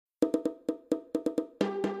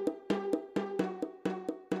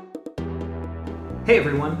Hey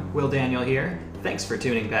everyone, Will Daniel here. Thanks for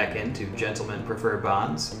tuning back in to Gentlemen Prefer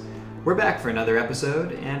Bonds. We're back for another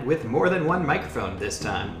episode, and with more than one microphone this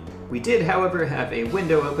time. We did, however, have a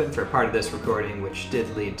window open for part of this recording, which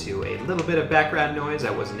did lead to a little bit of background noise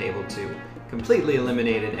I wasn't able to completely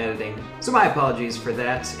eliminate in editing. So my apologies for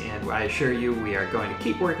that, and I assure you we are going to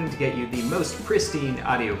keep working to get you the most pristine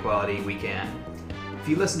audio quality we can. If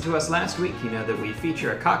you listened to us last week, you know that we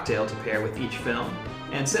feature a cocktail to pair with each film.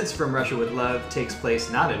 And since From Russia with Love takes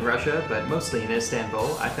place not in Russia, but mostly in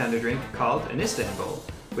Istanbul, I found a drink called an Istanbul,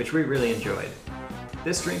 which we really enjoyed.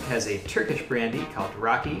 This drink has a Turkish brandy called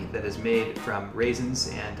Rocky that is made from raisins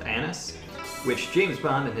and anise, which James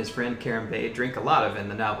Bond and his friend Karen Bay drink a lot of in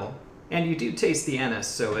the novel. And you do taste the anise,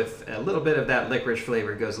 so if a little bit of that licorice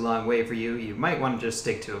flavor goes a long way for you, you might want to just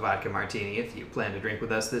stick to a vodka martini if you plan to drink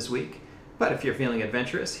with us this week. But if you're feeling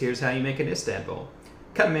adventurous, here's how you make an Istanbul.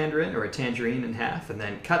 Cut a mandarin or a tangerine in half, and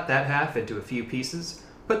then cut that half into a few pieces.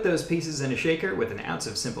 Put those pieces in a shaker with an ounce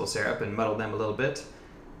of simple syrup and muddle them a little bit.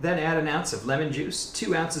 Then add an ounce of lemon juice,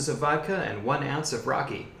 2 ounces of vodka, and 1 ounce of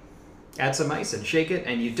Rocky. Add some ice and shake it,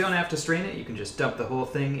 and you don't have to strain it. You can just dump the whole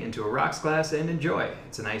thing into a rocks glass and enjoy.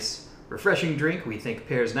 It's a nice, refreshing drink we think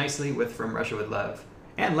pairs nicely with From Russia with Love.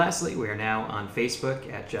 And lastly, we are now on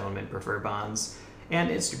Facebook at Gentlemen Prefer Bonds, and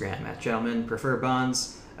Instagram at Gentlemen Prefer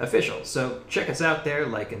Bonds Official. So check us out there,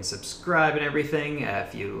 like and subscribe and everything.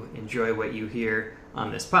 If you enjoy what you hear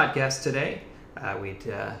on this podcast today,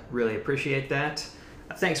 we'd really appreciate that.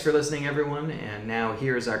 Thanks for listening, everyone. And now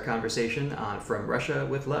here's our conversation on From Russia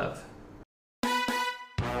with Love.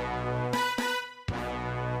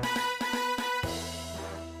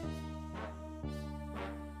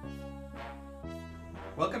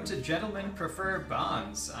 Welcome to Gentlemen Prefer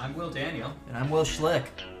Bonds. I'm Will Daniel. And I'm Will Schlick.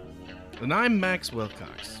 And I'm Max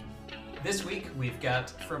Wilcox. This week we've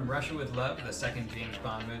got From Russia with Love, the second James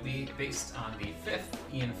Bond movie based on the fifth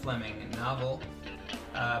Ian Fleming novel.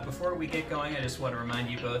 Before we get going, I just want to remind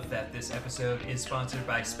you both that this episode is sponsored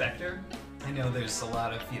by Spectre. I know there's a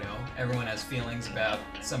lot of, everyone has feelings about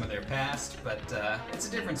some of their past, but it's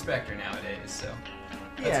a different Spectre nowadays, so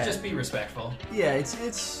let's just be respectful. Yeah,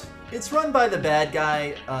 it's run by the bad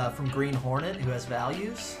guy from Green Hornet who has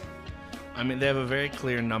values. I mean, they have a very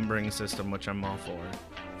clear numbering system, which I'm all for,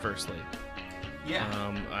 firstly. Yeah.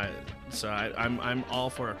 I'm all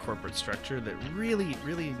for a corporate structure that really,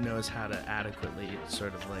 really knows how to adequately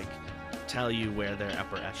sort of like tell you where their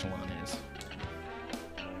upper echelon is.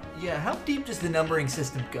 Yeah, how deep does the numbering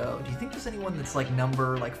system go? Do you think there's anyone that's like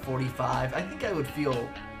number 45? I think I would feel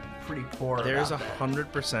pretty poor. There's about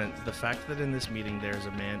that. 100%. The fact that in this meeting there's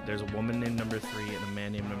a woman named number 3 and a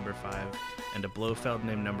man named number 5 and a Blofeld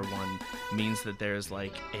named number 1 means that there's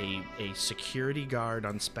like a security guard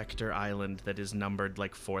on Spectre Island that is numbered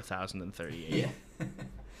like 4038. Yeah.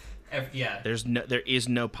 Yeah. There is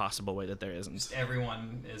no possible way that there isn't. Just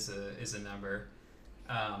everyone is a number.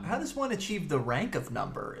 How does one achieve the rank of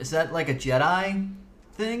number? Is that like a Jedi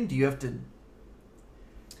thing? Do you have to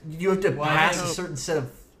pass a certain set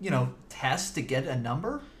of tests to get a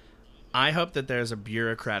number? I hope that there's a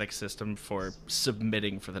bureaucratic system for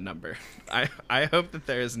submitting for the number. I hope that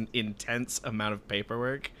there is an intense amount of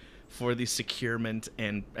paperwork for the securement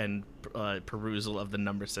and perusal of the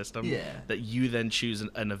number system. Yeah. That you then choose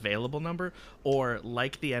an available number, or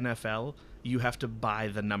like the NFL, you have to buy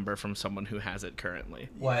the number from someone who has it currently.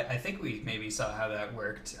 Well, I think we maybe saw how that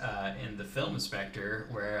worked in the film Spectre,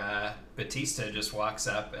 where Batista just walks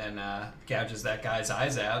up and gouges that guy's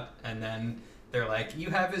eyes out, and then they're like,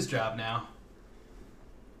 "You have his job now."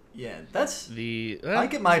 Yeah, that's the. I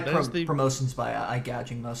get my promotions by eye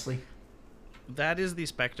gouging mostly. That is the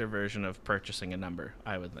Spectre version of purchasing a number,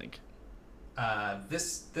 I would think.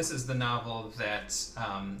 This is the novel that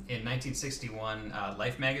in 1961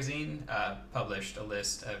 Life magazine published a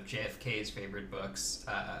list of JFK's favorite books.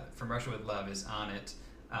 From Russia with Love is on it.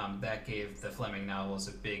 That gave the Fleming novels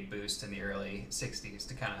a big boost in the early 60s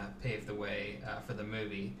to kind of pave the way for the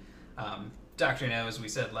movie. Dr. No, as we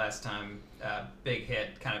said last time, big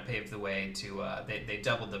hit, kind of paved the way to, they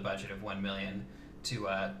doubled the budget of $1 million to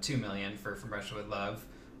 $2 million for From Russia with Love.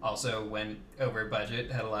 Also went over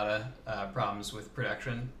budget, had a lot of problems with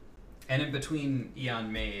production. And in between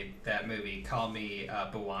Eon made that movie, Call Me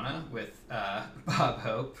Bwana, with Bob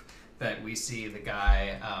Hope, that we see the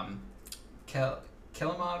guy,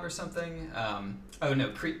 Kelimov or something?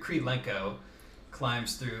 Krylenko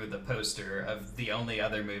climbs through the poster of the only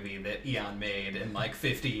other movie that Eon made in like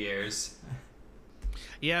 50 years.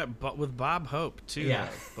 Yeah, but with Bob Hope too. Yeah.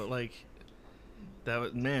 But like, that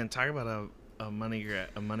was, man, talk about money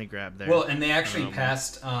grab there. Well, and they actually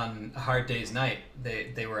passed on A Hard Day's Night.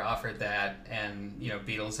 They were offered that, and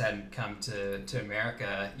Beatles hadn't come to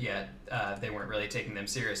America yet. They weren't really taking them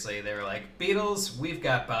seriously. They were like, Beatles, we've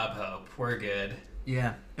got Bob Hope, we're good.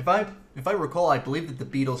 Yeah, if I recall, I believe that the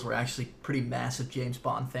Beatles were actually pretty massive James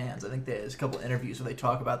Bond fans. I think there's a couple of interviews where they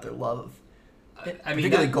talk about their love of,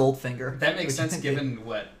 particularly Goldfinger. That makes sense given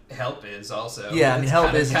what Help is also. Yeah, I mean,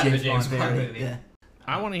 Help is a James Bond movie. Yeah.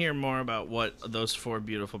 I want to hear more about what those four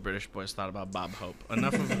beautiful British boys thought about Bob Hope.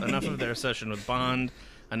 Enough of their session with Bond.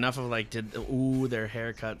 Enough of their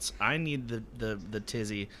haircuts. I need the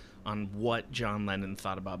tizzy on what John Lennon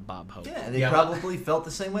thought about Bob Hope. Yeah, they probably felt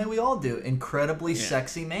the same way we all do. Incredibly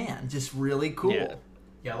sexy man, just really cool.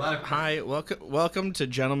 Yeah, a lot of. Hi, welcome to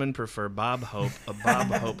Gentlemen Prefer Bob Hope, a Bob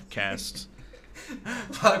Hope cast.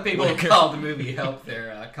 A lot of people call the movie Help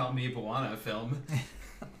their Call Me Bwana film.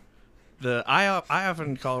 I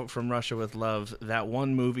often call it From Russia with Love that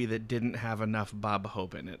one movie that didn't have enough Bob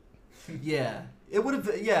Hope in it. Yeah, it would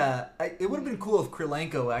have. Yeah, it would have been cool if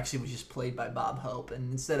Krylenko actually was just played by Bob Hope,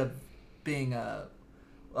 and instead of being a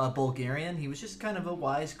Bulgarian, he was just kind of a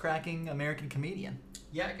wisecracking American comedian.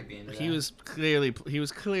 Yeah, I could be into that. He was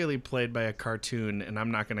clearly played by a cartoon, and I'm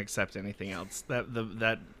not going to accept anything else.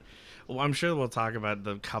 Well, I'm sure we'll talk about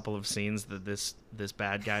the couple of scenes that this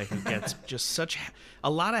bad guy who gets just a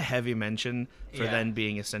lot of heavy mention for then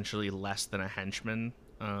being essentially less than a henchman.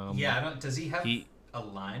 Does he have a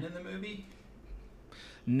line in the movie?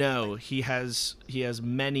 No, he has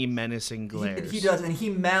many menacing glares. He does, and he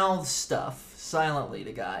mouths stuff silently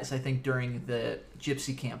to guys. I think during the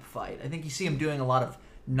gypsy camp fight, I think you see him doing a lot of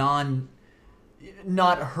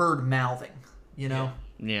not heard mouthing.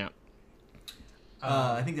 Yeah.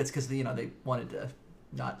 I think that's because they wanted to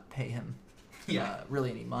not pay him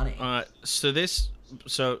really any money.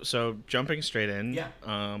 So jumping straight in.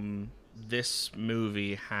 Yeah. This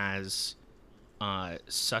movie has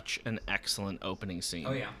such an excellent opening scene.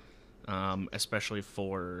 Oh yeah. Especially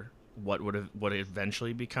for what would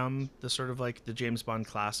eventually become the sort of like the James Bond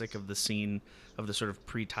classic of the scene of the sort of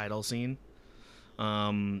pre-title scene.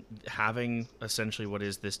 Having essentially what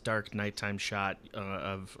is this dark nighttime shot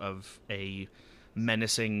of a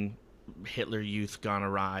menacing Hitler Youth gone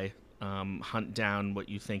awry, hunt down what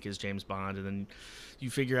you think is James Bond, and then you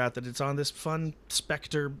figure out that it's on this fun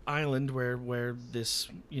Spectre Island where this,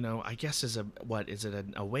 I guess is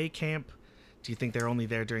an away camp? Do you think they're only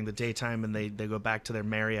there during the daytime and they go back to their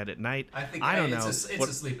Marriott at night? I don't know. It's a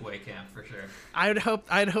sleepaway camp for sure. I'd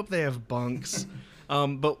hope they have bunks.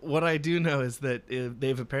 But what I do know is that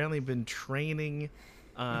they've apparently been training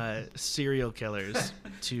serial killers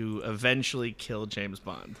to eventually kill James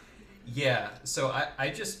Bond. Yeah, so I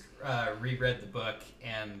just reread the book,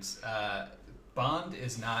 and Bond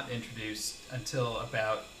is not introduced until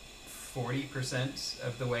about 40%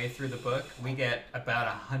 of the way through the book. We get about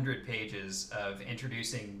 100 pages of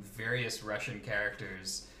introducing various Russian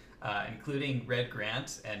characters, including Red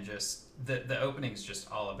Grant, and just the opening's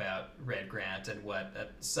just all about Red Grant and what a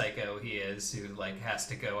psycho he is who has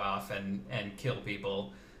to go off and kill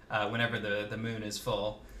people whenever the moon is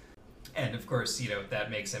full. And of course,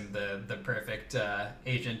 that makes him the perfect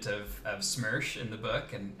agent of Smersh in the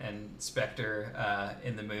book, and Spectre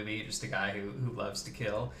in the movie, just a guy who loves to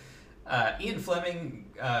kill. Ian Fleming,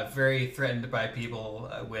 very threatened by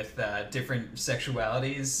people with different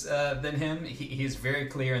sexualities than him. He's very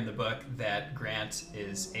clear in the book that Grant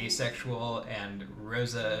is asexual and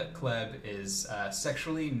Rosa Klebb is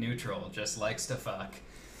sexually neutral, just likes to fuck.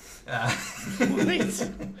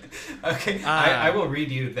 Okay, I will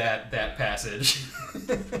read you that passage.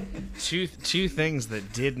 Two things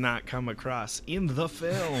that did not come across in the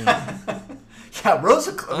film. Yeah,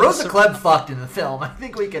 Rosa Klebb fucked in the film. I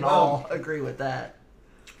think we can all agree with that.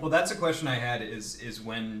 Well, that's a question I had is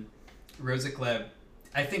when Rosa Klebb,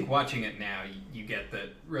 I think watching it now, you get that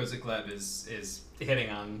Rosa Klebb is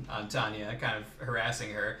hitting on Tanya, kind of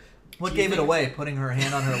harassing her. What gave it away? Putting her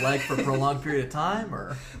hand on her leg for a prolonged period of time?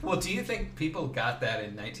 Or well, do you think people got that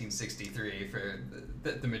in 1963 for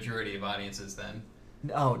the majority of audiences then?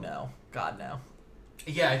 Oh, no. God, no.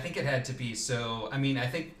 Yeah, I think it had to be so... I mean, I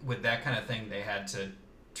think with that kind of thing, they had to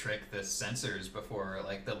trick the censors before,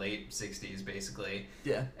 the late 60s, basically.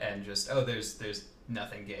 Yeah. And just, there's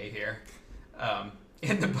nothing gay here.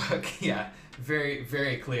 In the book, yeah, very,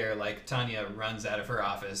 very clear, Tanya runs out of her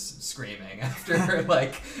office screaming after her,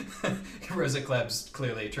 Rosa Klebb's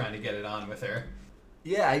clearly trying to get it on with her.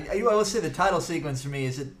 Yeah, I will say the title sequence for me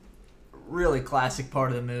is a really classic part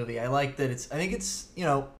of the movie. I like that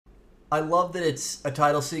I love that it's a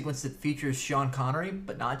title sequence that features Sean Connery,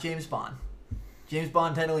 but not James Bond. James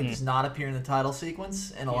Bond technically does not appear in the title sequence,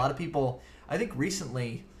 and a lot of people, I think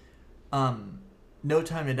recently, No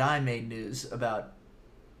Time to Die made news about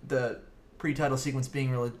the pre-title sequence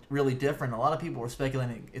being really, really different. A lot of people were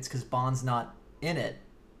speculating it's because Bond's not in it,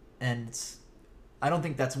 and I don't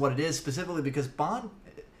think that's what it is, specifically because Bond,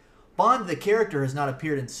 the character, has not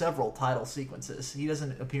appeared in several title sequences. He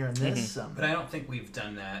doesn't appear in this. But I don't think we've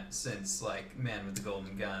done that since, like, Man with the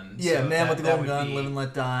Golden Gun. Yeah, so Man with the Golden Gun, be, Live and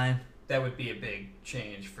Let Die. That would be a big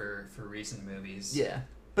change for recent movies. Yeah.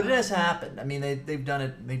 But it has happened. I mean, they've done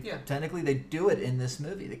it. Yeah. Technically, they do it in this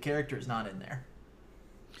movie. The character is not in there.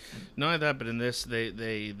 Not only that, but in this,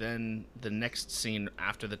 they then the next scene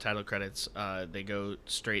after the title credits, they go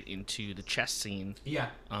straight into the chess scene. Yeah.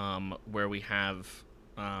 Where we have,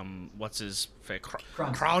 what's his face?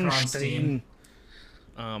 Kronstein.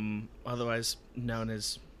 Otherwise known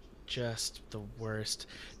as just the worst.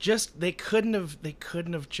 Just they couldn't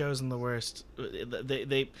have chosen the worst.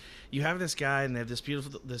 You have this guy and they have this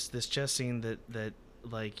beautiful this chess scene that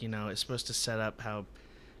like, you know, is supposed to set up how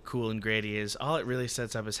cool and great he is. All it really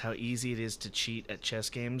sets up is how easy it is to cheat at chess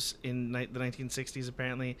games in the 1960s,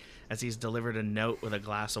 apparently, as he's delivered a note with a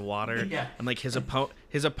glass of water. Yeah. And like his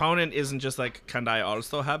opponent isn't just like, can I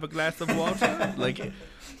also have a glass of water? Like,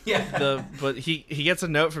 yeah. But he gets a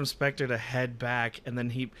note from Spectre to head back, and then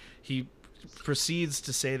he proceeds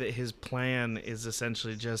to say that his plan is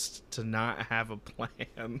essentially just to not have a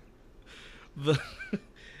plan.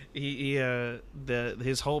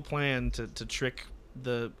 His whole plan to trick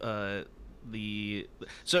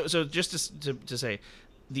so just to say,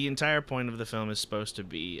 the entire point of the film is supposed to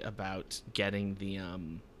be about getting the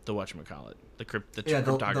whatchamacallit, the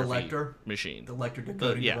cryptography Lecter machine, the Lecter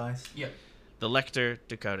decoding device. Yeah. The Lecter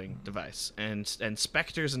decoding device, and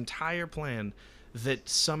Spectre's entire plan, that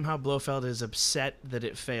somehow Blofeld is upset that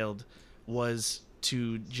it failed, was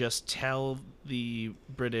to just tell the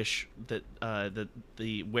British that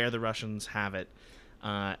where the Russians have it.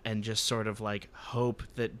 And just sort of like hope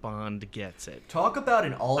that Bond gets it. Talk about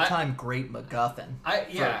an all-time great MacGuffin.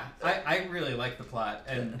 I really like the plot,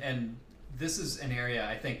 and this is an area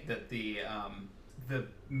I think that the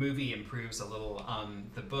movie improves a little on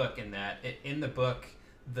the book, in that in the book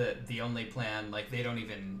the only plan, like, they don't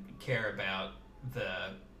even care about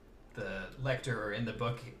the Lecter, or in the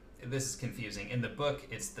book, this is confusing. In the book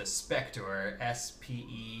it's the Spector,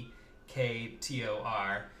 Spektor.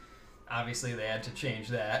 Obviously, they had to change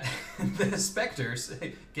that. The Spectres,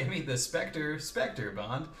 give me the Spectre,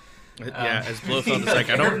 Bond. Yeah, as Blofeld's like,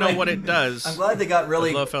 I don't know what it does. I'm glad they got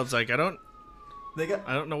really. Blofeld's like, I don't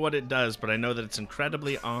know what it does, but I know that it's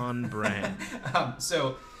incredibly on brand.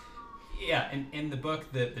 So, yeah, in the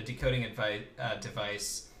book, the decoding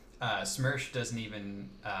device, Smersh doesn't even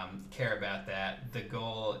care about that. The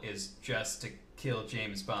goal is just to kill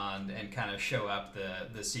James Bond and kind of show up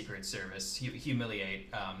the Secret Service,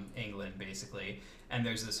 humiliate England, basically. And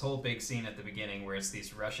there's this whole big scene at the beginning where it's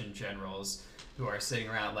these Russian generals who are sitting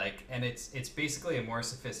around, like, and it's basically a more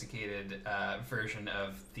sophisticated version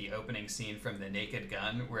of the opening scene from The Naked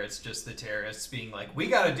Gun, where it's just the terrorists being like, we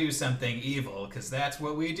gotta do something evil, because that's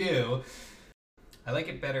what we do. I like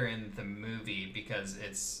it better in the movie because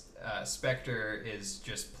it's Spectre is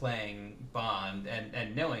just playing Bond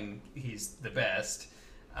and knowing he's the best,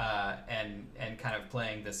 and kind of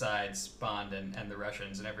playing the sides, Bond and the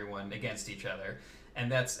Russians and everyone against each other,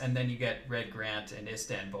 and then you get Red Grant in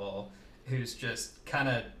Istanbul, who's just kind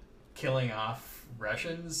of killing off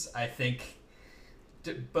Russians. I think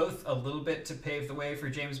both a little bit to pave the way for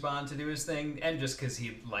James Bond to do his thing, and just because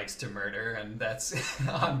he likes to murder, and that's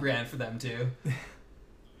on brand for them too.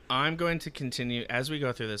 I'm going to continue, as we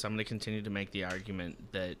go through this, I'm going to continue to make the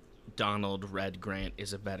argument that Donald Red Grant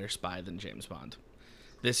is a better spy than James Bond.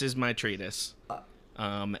 This is my treatise.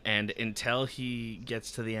 And until he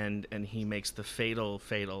gets to the end and he makes the fatal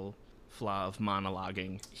flaw of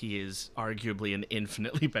monologuing, he is arguably an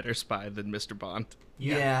infinitely better spy than Mr. Bond.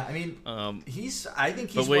 Yeah, I mean, I think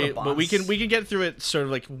he's but we can get through it sort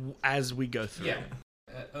of like as we go through. Yeah.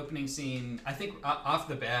 Opening scene, I think off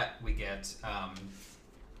the bat we get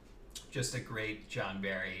just a great John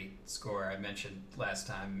Barry score. I mentioned last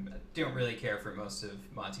time, I don't really care for most of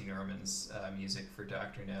Monty Norman's music for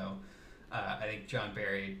Dr. No. I think John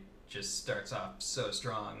Barry just starts off so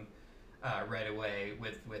strong right away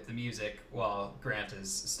with the music, while Grant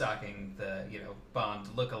is stalking the Bond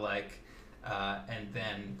lookalike, and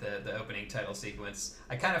then the opening title sequence.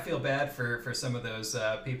 I kind of feel bad for some of those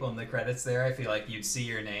people in the credits there. I feel like you'd see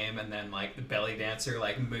your name and then like the belly dancer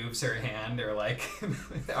like moves her hand or like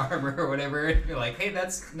the armor or whatever, and you're like, hey,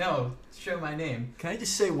 show my name. Can I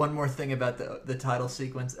just say one more thing about the title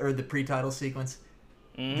sequence, or the pre-title sequence?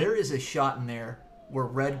 Mm-hmm. There is a shot in there where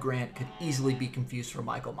Red Grant could easily be confused for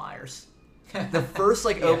Michael Myers. The first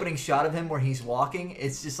Yeah. opening shot of him where he's walking,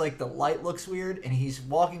 it's just like the light looks weird, and he's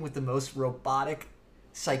walking with the most robotic,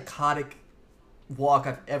 psychotic walk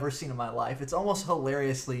I've ever seen in my life. It's almost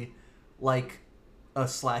hilariously like a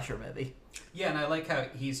slasher movie. Yeah, and I like how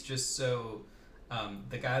he's just so...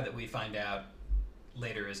 the guy that we find out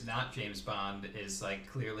later is not James Bond is,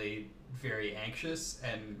 like, clearly very anxious,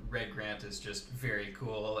 and Red Grant is just very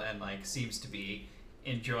cool and, like, seems to be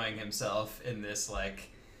enjoying himself in this, like,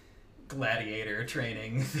 gladiator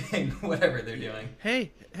training thing, whatever they're doing.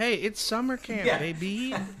 Hey, it's summer camp, Yeah.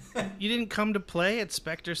 baby. You didn't come to play at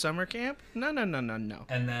Spectre Summer Camp? No.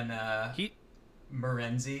 And then He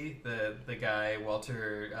Morenzi, the guy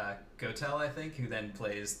Walter Gotel, I think, who then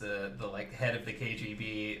plays the like head of the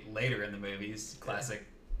KGB later in the movies, classic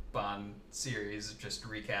Bond series, just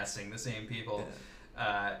recasting the same people.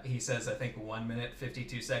 He says, I think 1 minute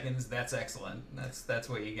 52 seconds. That's excellent. That's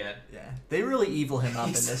what you get. Yeah, they really evil him up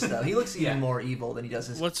in this though. He looks even more evil than he does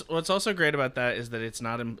his. What's also great about that is that it's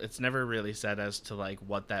never really said as to like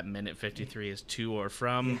what that minute 53 is to or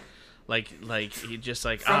from. Like he just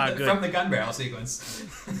like good. From the gun barrel sequence.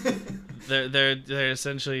 They're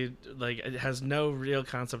essentially like, it has no real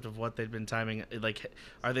concept of what they've been timing. Like,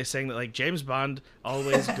 are they saying that like James Bond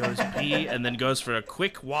always goes pee and then goes for a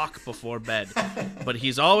quick walk before bed, but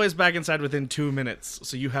he's always back inside within 2 minutes?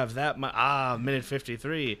 So you have that minute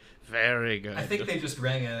 53. Very good. I think they just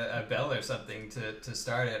rang a bell or something to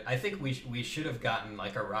start it. I think we should have gotten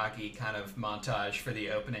like a Rocky kind of montage for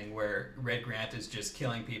the opening where Red Grant is just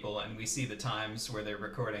killing people, and we see the times where they're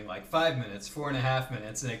recording like 5 minutes, 4.5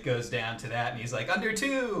 minutes, and it goes down to that, and he's like, under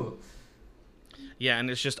 2. Yeah, and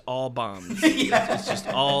it's just all bombs. Yeah. It's just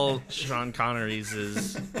all Sean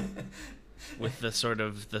Connery's with the sort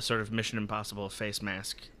of Mission Impossible face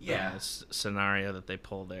mask scenario that they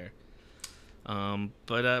pull there.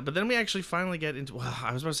 But then we actually finally get into. Well,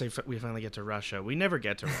 I was about to say we finally get to Russia. We never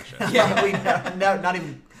get to Russia. Yeah, not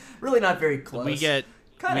even, really not very close. We get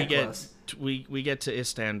close. We get to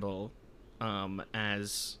Istanbul,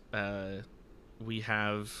 as we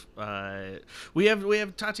have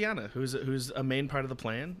Tatiana, who's a main part of the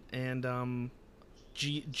plan, and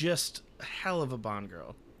just hell of a Bond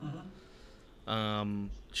girl. Mm-hmm.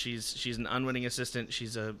 She's an unwitting assistant.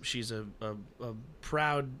 She's a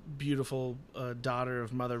proud, beautiful daughter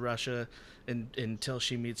of Mother Russia, until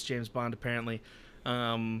she meets James Bond, apparently.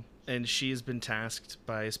 And she's been tasked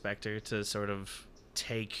by Spectre to sort of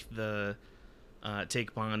take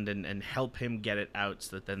Bond and help him get it out,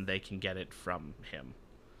 so that then they can get it from him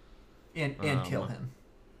and kill him.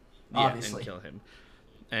 Yeah, Obviously, and kill him.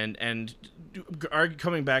 And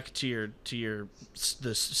coming back to the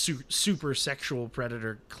super sexual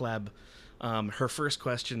predator Kleb, her first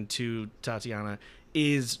question to Tatiana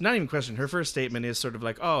is not even a question. Her first statement is sort of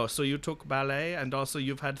like, "Oh, so you took ballet and also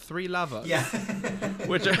you've had 3 lovers?" Yeah.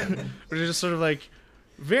 which is just sort of like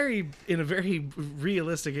in a very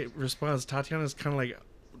realistic response. Tatiana's kind of like,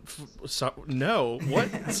 no,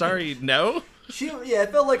 what? Sorry, no.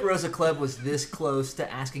 It felt like Rosa Klebb was this close to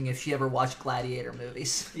asking if she ever watched Gladiator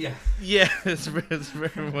movies. Yeah. Yeah, it's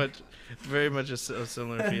very much a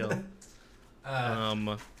similar feel.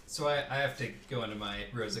 So I have to go into my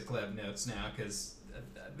Rosa Klebb notes now, because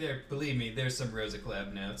believe me, there's some Rosa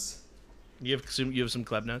Klebb notes. You have some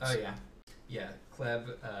Klebb notes? Oh yeah.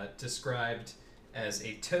 Klebb described as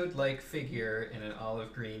a toad-like figure in an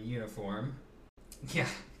olive green uniform. Yeah,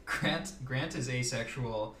 Grant is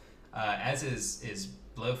asexual, as is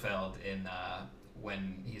Blofeld in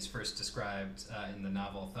when he's first described in the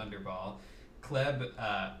novel Thunderball.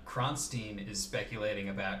 Kronstein is speculating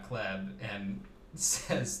about Klebb and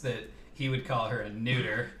says that he would call her a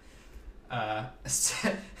neuter. I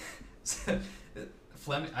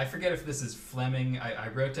forget if this is Fleming. I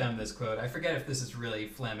wrote down this quote. I forget if this is really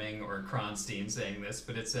Fleming or Kronstein saying this,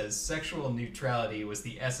 but it says, "Sexual neutrality was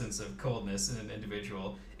the essence of coldness in an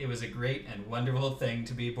individual. It was a great and wonderful thing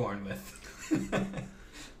to be born with."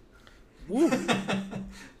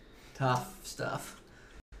 Tough stuff.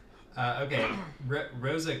 Okay,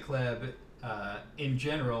 Rosa Klebb, in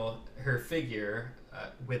general, her figure,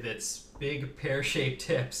 with its big pear-shaped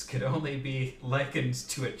hips, could only be likened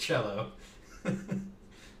to a cello.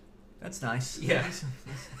 That's nice. Yeah.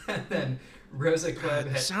 And then Rosa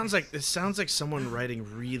Klebb It sounds like someone writing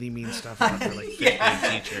really mean stuff about their like 5th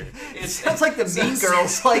grade teacher. It sounds like the Mean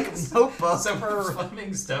Girls notebook. Some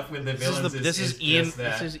Fleming stuff with the villains. This is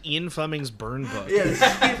Ian Fleming's burn book. Yeah, this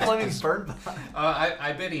is Ian Fleming's burn book.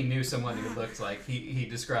 I bet he knew someone who looked like he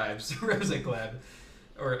describes Rosa Klebb,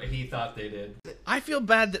 or he thought they did. I feel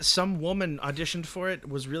bad that some woman auditioned for it,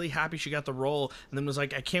 was really happy she got the role, and then was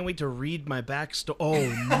like, "I can't wait to read my backstory." Oh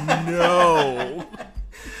no!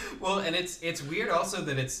 Well, and it's weird also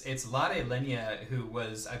that it's Lade Lenya, who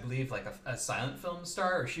was, I believe, like a silent film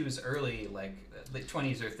star, or she was early, like late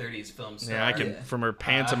 20s or 30s film star. Yeah, I can from her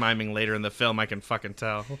pantomiming later in the film, I can fucking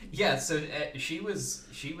tell. Yeah, so she was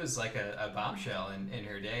like a bombshell in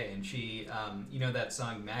her day, and she, you know, that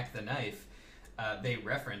song Mac the Knife. They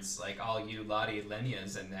reference like all you Lottie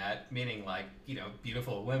Lenyas in that, meaning like, you know,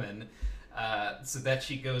 beautiful women. So that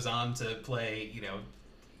she goes on to play, you know,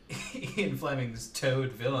 Ian Fleming's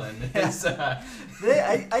Toad villain. Is,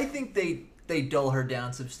 I think they dull her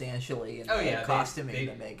down substantially in costuming they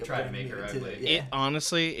the makeup. try to make her ugly. It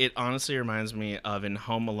honestly reminds me of in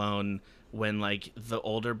Home Alone when like the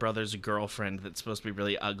older brother's girlfriend that's supposed to be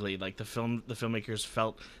really ugly, like the filmmakers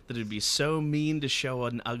felt that it'd be so mean to show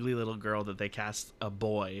an ugly little girl that they cast a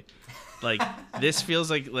boy. Like this feels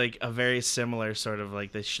like a very similar sort of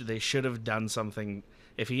like they should have done something.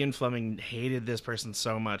 If Ian Fleming hated this person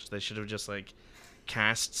so much, they should have just like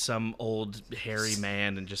cast some old hairy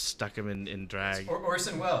man and just stuck him in drag. Or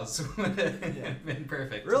Orson Welles would have been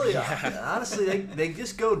perfect. Really, honestly, they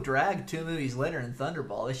just go drag 2 movies later in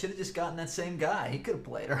Thunderball. They should have just gotten that same guy. He could have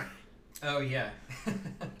played her. Oh yeah.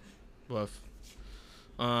 Woof.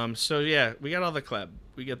 So yeah, we got all the club.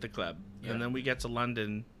 We get the club, Yeah. and then we get to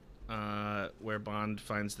London, where Bond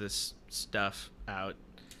finds this stuff out.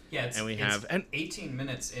 Yeah, it's 18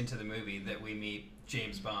 minutes into the movie that we meet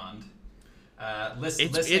James Bond.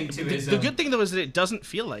 Listening to his the own... good thing though is that it doesn't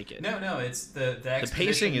feel like it. No, it's the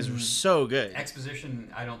pacing is so good.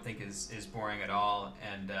 Exposition, I don't think is boring at all,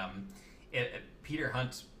 and Peter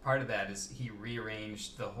Hunt, part of that is he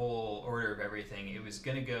rearranged the whole order of everything. It was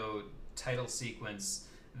gonna go title sequence,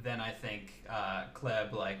 then I think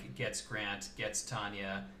Kleb like gets Grant, gets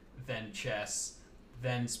Tanya, then Chess,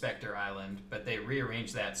 then Spectre Island, but they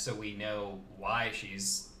rearranged that so we know why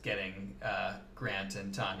she's getting Grant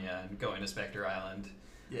and Tanya and going to Spectre Island.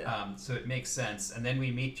 Yeah. So it makes sense. And then we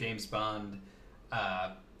meet James Bond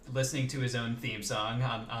listening to his own theme song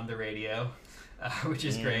on the radio, which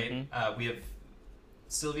is great. We have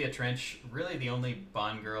Sylvia Trench, really the only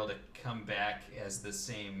Bond girl to come back as the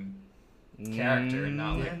same character,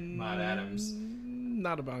 not like Maud Adams.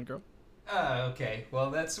 Not a Bond girl. Okay. Well,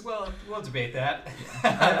 we'll debate that. If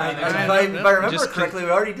I remember correctly, we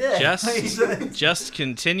already did. Just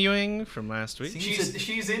continuing from last week.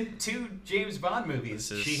 She's in 2 James Bond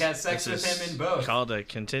movies. She has sex with him in both. Called a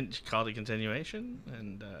continuation,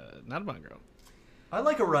 and not a Bond girl. I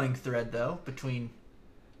like a running thread though between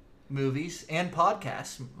movies and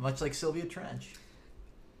podcasts, much like Sylvia Trench.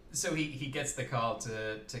 So he gets the call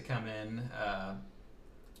to come in.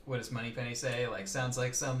 What does Moneypenny say? Like, sounds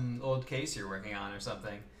like some old case you're working on or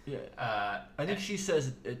something. Yeah. I think she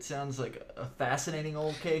says it sounds like a fascinating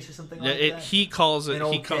old case or something like that. He calls it.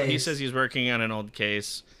 He Case. says he's working on an old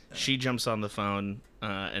case. She jumps on the phone,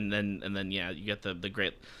 and then yeah, you get the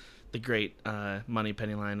great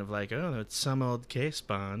Moneypenny line of like, oh, it's some old case,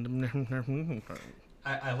 Bond.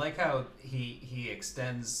 I like how he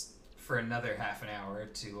extends for another half an hour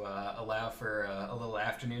to allow for a little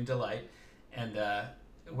afternoon delight, and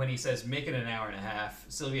when he says make it an hour and a half,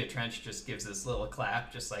 Sylvia Trench just gives this little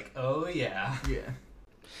clap, just like, oh yeah.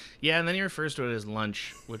 Yeah, and then he refers to it as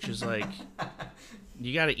lunch, which is like,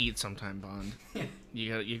 you got to eat sometime, Bond.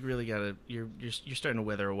 You really gotta. You're starting to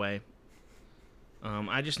wither away.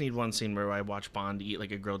 I just need one scene where I watch Bond eat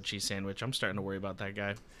like a grilled cheese sandwich. I'm starting to worry about that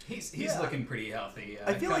guy. He's looking pretty healthy.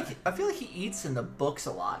 I feel like he eats in the books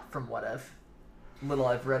a lot, from what I've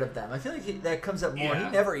read of them. I feel like that comes up more. Yeah.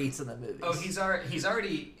 He never eats in the movies. Oh, he's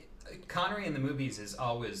already Connery in the movies is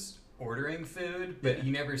always ordering food, but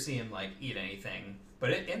you never see him like eat anything.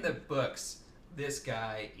 But in the books, this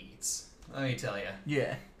guy eats. Let me tell you.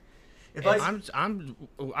 Yeah. I'm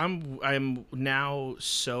now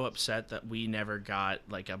so upset that we never got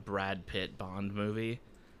like a Brad Pitt Bond movie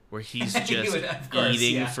where he's just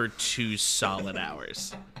eating for 2 solid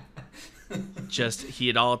hours. Just he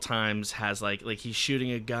at all times has like he's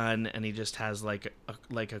shooting a gun and he just has like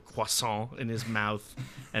a croissant in his mouth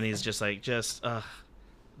and he's just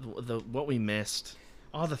what we missed,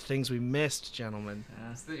 all the things we missed, gentlemen.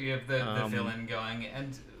 So you have the villain going,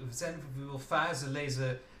 and then we will fire the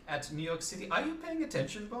laser at New York City. Are you paying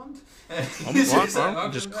attention, Bond?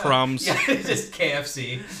 Just crumbs. Yeah, just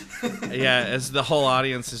KFC. Yeah, as the whole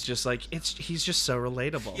audience is just like, he's just so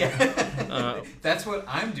relatable. Yeah. That's what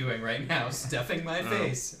I'm doing right now, stuffing my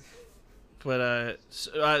face. But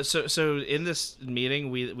so in this meeting,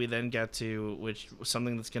 we then get to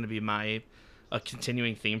something that's going to be my a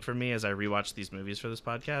continuing theme for me as I rewatch these movies for this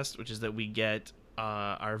podcast, which is that we get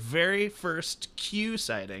our very first Q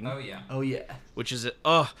sighting. Oh yeah. Oh yeah. Which is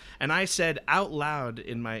and I said out loud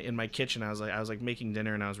in my kitchen, I was like making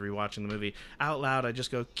dinner and I was rewatching the movie out loud. I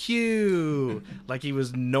just go Q like he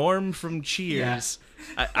was Norm from Cheers.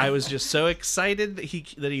 Yeah. I was just so excited that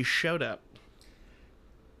he showed up.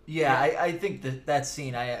 Yeah, I think that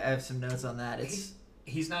scene. I have some notes on that.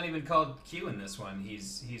 He's not even called Q in this one.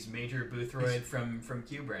 He's Major Boothroyd from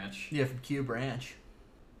Q Branch. Yeah, from Q Branch.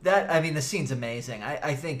 The scene's amazing.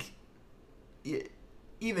 I think,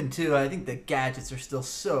 even too, I think the gadgets are still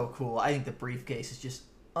so cool. I think the briefcase is just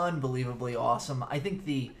unbelievably awesome. I think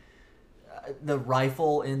the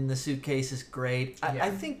rifle in the suitcase is great. I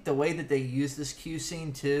think the way that they use this Q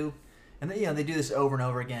scene too, and they do this over and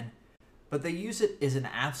over again, but they use it as an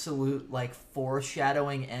absolute like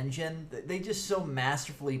foreshadowing engine. They just so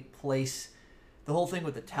masterfully place the whole thing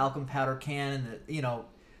with the talcum powder can and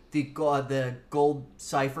the gold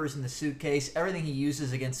ciphers in the suitcase. Everything he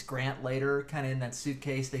uses against Grant later, kind of in that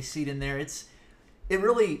suitcase, they see it in there. It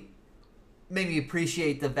really made me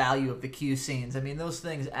appreciate the value of the Q scenes. I mean, those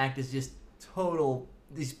things act as just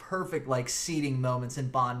these perfect like seeding moments in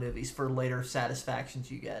Bond movies for later satisfactions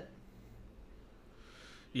you get.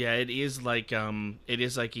 Yeah, it is like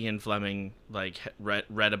Ian Fleming like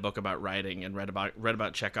read a book about writing and read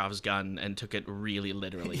about Chekhov's gun and took it really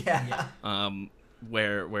literally. Yeah.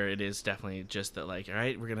 Where it is definitely just that like, all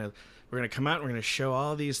right, we're gonna come out, and we're gonna show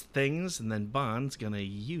all these things, and then Bond's gonna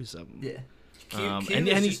use them. Yeah.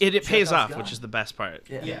 It pays off, which is the best part.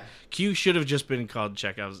 Yeah. Q should have just been called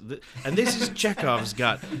Chekhov's, and this is Chekhov's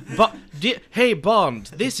gun. Hey Bond,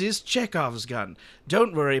 this is Chekhov's gun.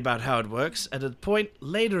 Don't worry about how it works. At a point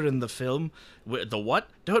later in the film, the what?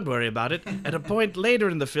 Don't worry about it. At a point later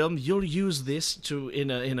in the film, you'll use this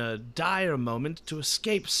in a dire moment to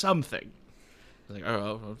escape something. Like,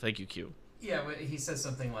 oh, thank you, Q. Yeah, but he says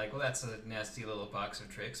something like, "Well, that's a nasty little box of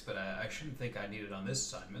tricks, but I shouldn't think I need it on this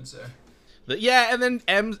assignment, sir." Yeah, and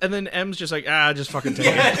then M's just like, just fucking take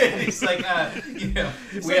it. He's like,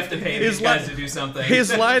 we have to pay these guys to do something.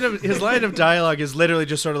 His line of dialogue is literally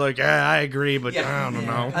just sort of like, I agree, but I don't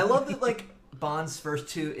know. I love that, like, Bond's first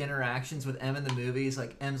two interactions with M in the movie is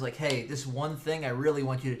like, M's like, hey, this one thing, I really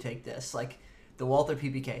want you to take this. Like, the Walther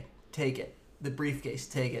PPK, take it. The briefcase,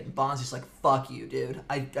 take it. And Bond's just like, fuck you, dude.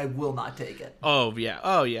 I will not take it. Oh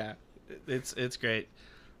yeah. It's great.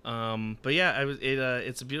 But yeah,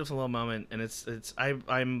 it's a beautiful little moment, and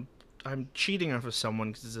I'm cheating off of someone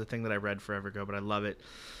because it's a thing that I read forever ago, but I love it.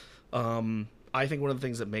 I think one of the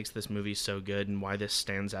things that makes this movie so good and why this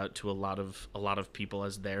stands out to a lot of people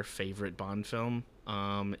as their favorite Bond film,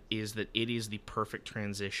 is that it is the perfect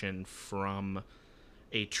transition from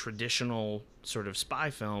a traditional sort of spy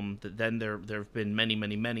film that then there have been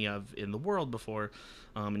many of in the world before,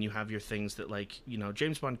 and you have your things that, like,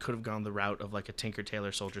 James Bond could have gone the route of like a Tinker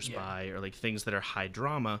Tailor Soldier Spy, or like things that are high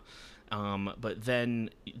drama, but then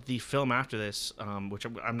the film after this, which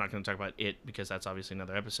I'm not going to talk about it because that's obviously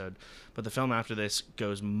another episode, but the film after this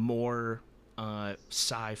goes more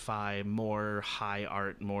sci-fi, more high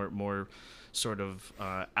art, more sort of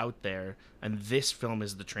out there, and this film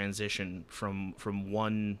is the transition from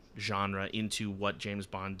one genre into what James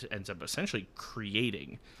Bond ends up essentially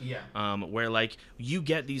creating. Where like you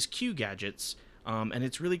get these Q gadgets, and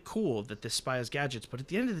it's really cool that this spy has gadgets, but at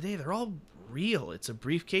the end of the day they're all real. It's a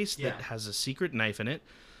briefcase that has a secret knife in it.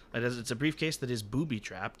 It's a briefcase that is booby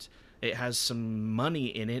trapped. It has some money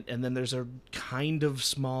in it, and then there's a kind of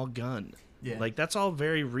small gun. Yeah. Like, that's all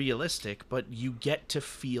very realistic, but you get to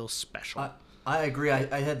feel special. I agree.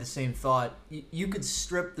 I had the same thought. You could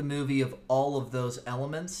strip the movie of all of those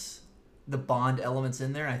elements, the Bond elements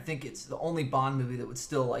in there. I think it's the only Bond movie that would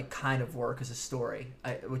still, like, kind of work as a story.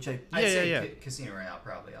 I'd say Casino Royale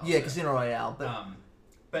probably also. Yeah, Casino Royale.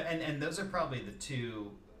 But those are probably the two,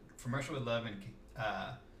 From Russia with Love and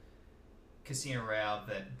Casino Royale,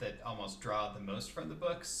 that almost draw the most from the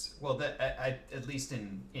books. Well, at least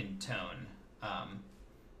in tone.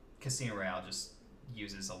 Casino Royale just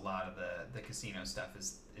uses a lot of the casino stuff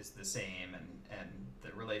is the same, and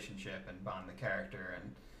the relationship and Bond the character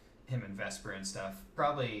and him and Vesper and stuff.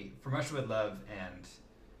 Probably From Russia with Love and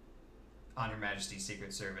On Her Majesty's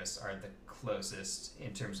Secret Service are the closest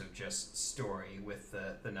in terms of just story with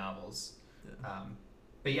the novels. Yeah.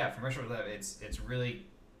 But yeah, From Russia with Love, it's really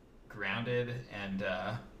grounded, and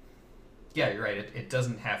you're right. It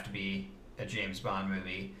doesn't have to be a James Bond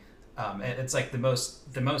movie. And it's like the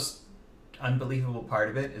most unbelievable part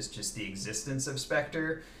of it is just the existence of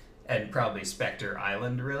Spectre, and probably Spectre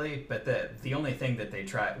Island, really. But the only thing that they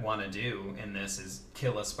want to do in this is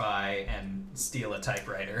kill a spy and steal a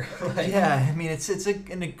typewriter. Yeah, I mean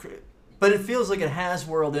but it feels like it has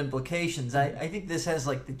world implications. I think this has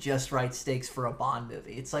like the just right stakes for a Bond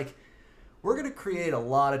movie. It's like we're gonna create a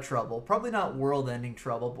lot of trouble, probably not world-ending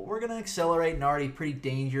trouble, but we're gonna accelerate an already pretty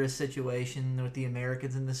dangerous situation with the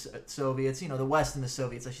Americans and the Soviets. The West and the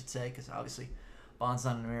Soviets, I should say, because obviously Bond's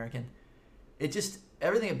not an American. It just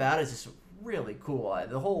everything about it is just really cool.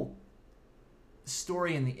 The whole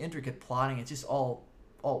story and the intricate plotting, it just all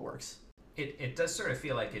works. It does sort of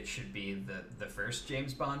feel like it should be the first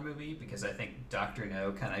James Bond movie, because I think Dr.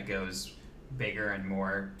 No kind of goes bigger and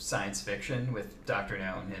more science fiction with Dr.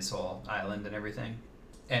 No and his whole island and everything.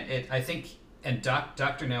 And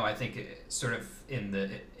Dr. No, I think sort of in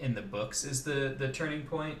the books is the turning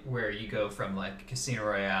point where you go from like Casino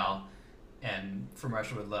Royale and From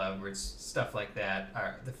Russia with Love, where it's stuff like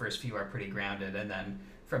that. The first few are pretty grounded, and then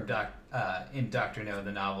from in Dr. No,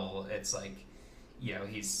 the novel, it's like,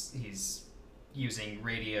 he's using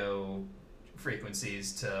radio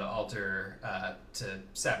frequencies to alter to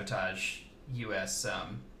sabotage U.S.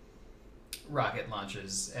 Rocket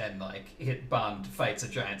launches, and like Bond fights a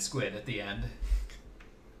giant squid at the end.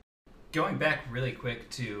 Going back really quick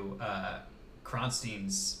to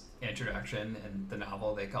Kronstein's introduction in the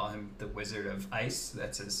novel, they call him the Wizard of Ice.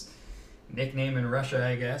 That's his nickname in Russia,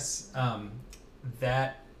 I guess.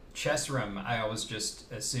 That chess room I always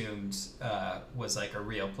just assumed was like a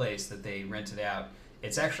real place that they rented out.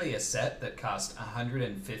 It's actually a set that cost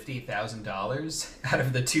 $150,000 out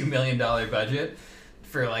of the $2 million budget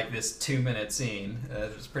for like this 2-minute scene.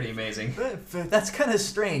 It's pretty amazing. That's kind of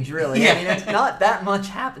strange, really. Yeah. I mean, it's not that much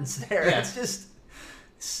happens there. Yeah. It's just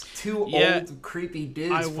two old creepy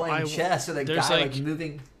dudes playing chess with a guy like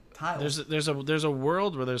moving tiles. There's a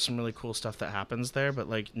world where there's some really cool stuff that happens there, but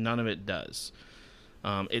like none of it does.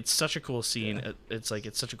 It's such a cool scene. Yeah.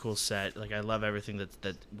 It's such a cool set. Like, I love everything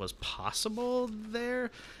that was possible there.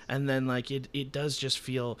 And then like it does just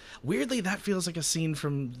feel weirdly, that feels like a scene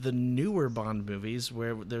from the newer Bond movies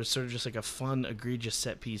where there's sort of just like a fun, egregious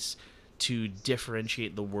set piece to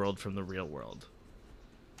differentiate the world from the real world.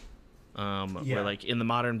 Where like in the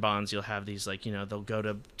modern Bonds, you'll have these like, they'll go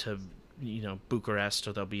to Bucharest,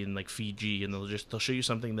 or they'll be in like Fiji, and they'll show you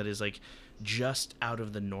something that is like just out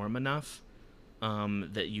of the norm enough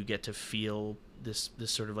that you get to feel this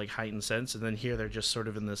sort of like heightened sense. And then here they're just sort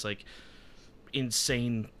of in this like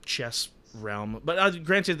insane chess realm. But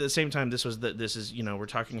granted, at the same time, this is we're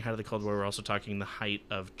talking Height of the Cold War. We're also talking the height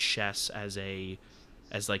of chess as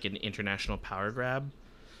like an international power grab.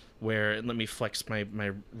 Where, let me flex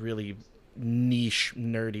my really niche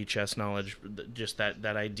nerdy chess knowledge. Just that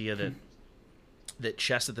idea that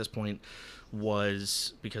chess at this point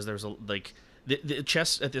was, because there was the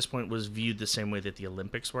chess at this point was viewed the same way that the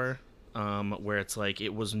Olympics were, where it's like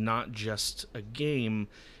it was not just a game,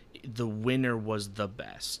 the winner was the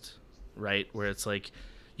best, right? Where it's like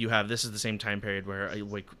this is the same time period where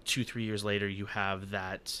like 2-3 years later you have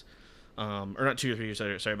that, or not 2 or 3 years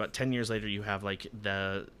later, sorry, about 10 years later you have like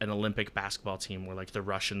an Olympic basketball team where like the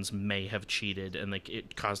Russians may have cheated, and like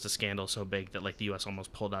it caused a scandal so big that like the US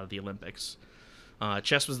almost pulled out of the Olympics.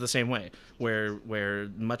 Chess was the same way, where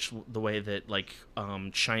much the way that like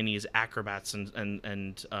Chinese acrobats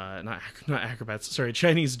and not acrobats, sorry,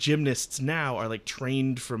 Chinese gymnasts now are like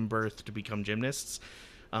trained from birth to become gymnasts.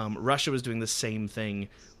 Russia was doing the same thing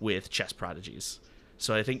with chess prodigies.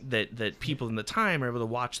 So I think that people in the time are able to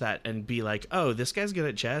watch that and be like, oh, this guy's good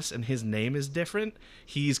at chess and his name is different.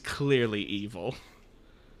 He's clearly evil.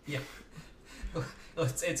 Yeah.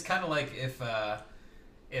 It's kind of like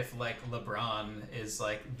if like LeBron is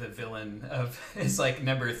like the villain is like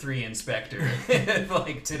number 3 inspector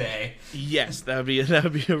like today. Yes, that would be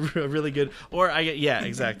a really good. Or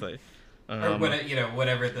exactly. Or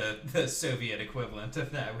whatever the Soviet equivalent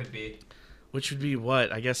of that would be. Which would be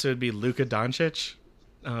what? I guess it would be Luka Doncic.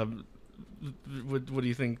 What do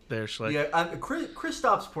you think there, Schleck? Yeah,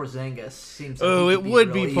 Kristaps Porzingis seems. It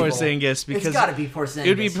would be Porzingis because it's got to be Porzingis. It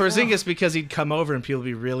would be Porzingis because he'd come over and people would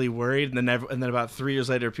be really worried, and then about 3 years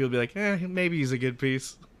later, people would be like, maybe he's a good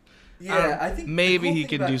piece. Yeah, I think maybe he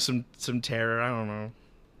can do some terror. I don't know.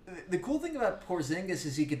 The cool thing about Porzingis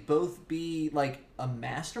is he could both be like a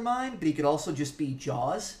mastermind, but he could also just be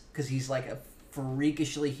Jaws because he's like a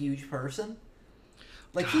freakishly huge person.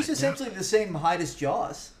 Like, he's essentially the same height as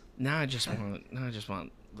Jaws. Now I just want.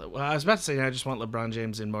 Well, I was about to say I just want LeBron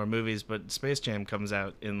James in more movies, but Space Jam comes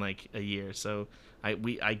out in like a year, so I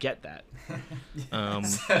get that.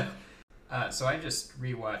 So I just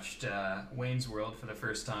rewatched Wayne's World for the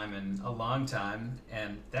first time in a long time,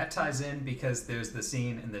 and that ties in because there's the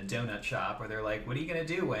scene in the donut shop where they're like, "What are you gonna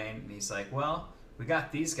do, Wayne?" And he's like, "Well, we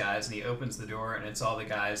got these guys," and he opens the door, and it's all the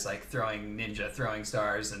guys like throwing ninja throwing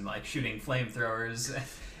stars and like shooting flamethrowers,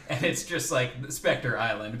 and it's just like Spectre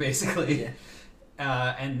Island basically.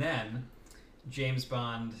 Yeah. And then James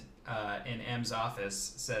Bond in M's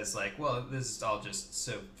office says like, "Well, this is all just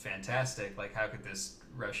so fantastic. Like, how could this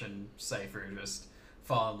Russian cipher just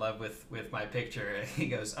fall in love with my picture?" And he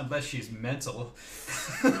goes, "Unless she's mental."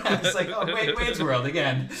 I was like, "Oh, Wayne's World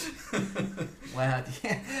again." Wow.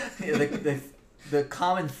 Yeah, the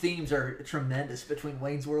common themes are tremendous between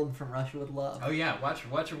Wayne's World and From Russia with Love. Oh yeah,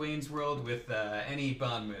 watch a Wayne's World with any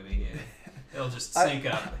Bond movie. It'll just sync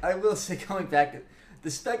up. I will say, going back to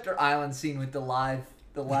the Spectre Island scene with the live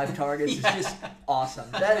targets Yeah. is just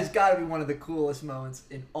awesome. That has got to be one of the coolest moments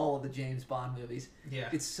in all of the James Bond movies. Yeah.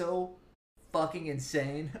 It's so fucking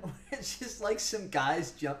insane. It's just like some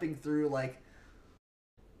guys jumping through like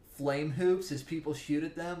flame hoops as people shoot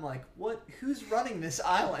at them. Like, what? Who's running this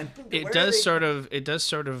island? It does sort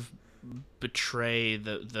of betray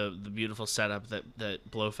the beautiful setup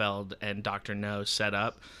that Blofeld and Dr. No set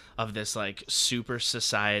up of this like super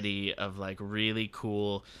society of like really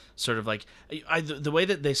cool sort of like the way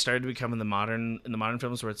that they started to become in the modern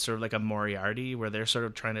films, where it's sort of like a Moriarty, where they're sort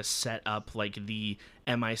of trying to set up like the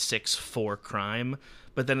MI6 for crime,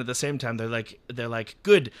 but then at the same time they're like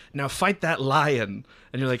good, now fight that lion,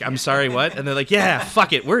 and you're like, I'm sorry, what? And they're like, yeah,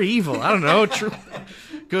 fuck it, we're evil, I don't know,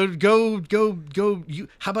 go you,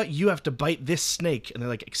 how about you have to bite this snake? And they're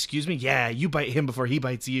like, excuse me, yeah, you bite him before he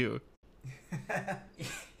bites you.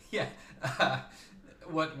 Yeah.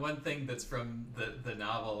 One thing that's from the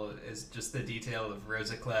novel is just the detail of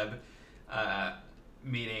Rosa Klebb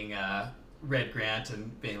meeting Red Grant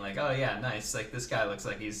and being like, "Oh yeah, nice. Like, this guy looks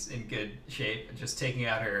like he's in good shape." And just taking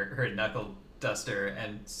out her knuckle duster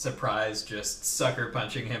and surprise just sucker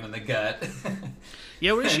punching him in the gut.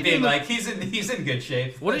 Yeah, what is she being doing? like, he's in good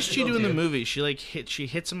shape. What does she do in the movie? She like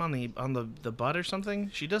hits him on the butt or something.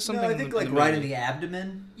 She does something. No, I think in like the right movie. in the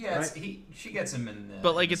abdomen. Yeah, right? she gets him in the.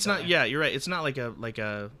 But like, in the it's not. stomach. Yeah, you're right. It's not like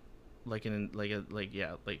an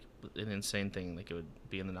insane thing like it would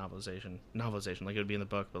be in the novelization like it would be in the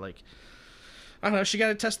book. But like, I don't know. She got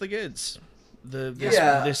to test the goods.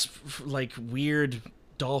 This like weird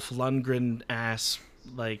Dolph Lundgren ass.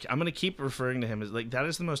 Like, I'm gonna keep referring to him as like, that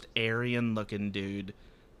is the most Aryan looking dude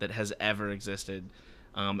that has ever existed.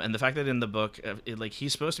 And the fact that in the book,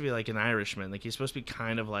 he's supposed to be like an Irishman. Like, he's supposed to be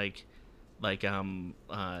kind of like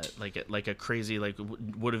a crazy, like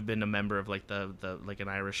would have been a member of like the like an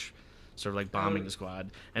Irish sort of like bombing squad.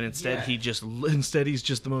 And instead he's just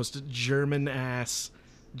the most German ass.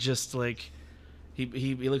 Just like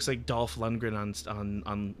he looks like Dolph Lundgren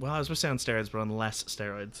on well, I was supposed to say on steroids, but on less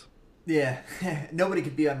steroids. Yeah, nobody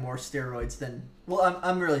could be on more steroids than. Well,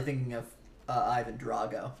 I'm really thinking of Ivan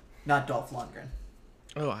Drago, not Dolph Lundgren.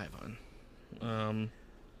 Oh, Ivan.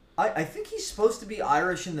 I think he's supposed to be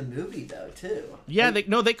Irish in the movie though too. Yeah,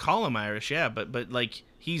 they call him Irish. Yeah, but like,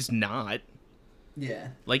 he's not. Yeah.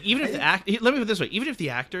 Like, even if let me put it this way, even if the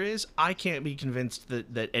actor is, I can't be convinced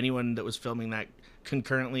that anyone that was filming that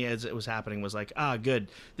concurrently as it was happening was like, good,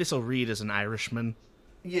 this'll read as an Irishman.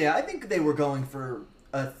 Yeah, I think they were going for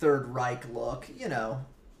a Third Reich look, you know.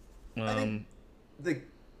 I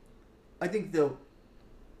think the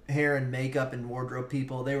hair and makeup and wardrobe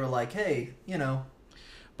people, they were like, hey, you know.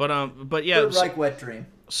 But yeah, Third Reich wet dream.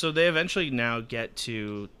 So they eventually now get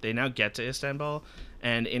to Istanbul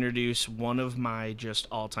and introduce one of my just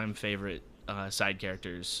all-time favorite side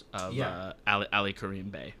characters of Ali Karim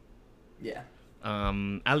Bey. Yeah.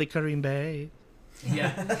 Ali Karim Bey.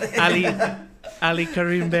 Yeah. Ali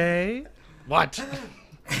Karim Bey. What?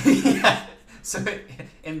 Yeah. So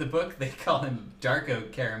in the book they call him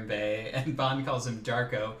Darko Karim-Bey, and Bond calls him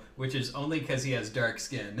Darko, which is only because he has dark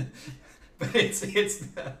skin. But it's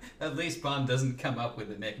at least Bond doesn't come up with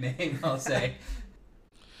a nickname, I'll say.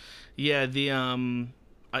 Yeah,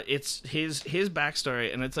 it's his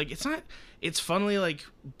backstory, and it's like, it's funnily like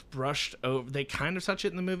brushed over. They kind of touch it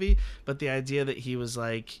in the movie, but the idea that he was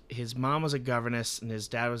like, his mom was a governess and his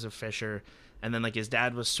dad was a fisher, and then like his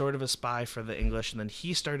dad was sort of a spy for the English, and then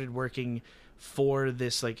he started working for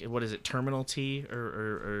this, like, what is it, Terminal T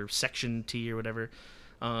or Section T or whatever,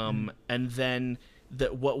 and then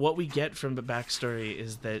what we get from the backstory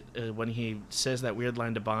is that when he says that weird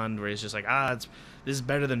line to Bond where he's just like, this is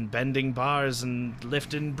better than bending bars and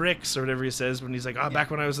lifting bricks, or whatever he says, when he's like,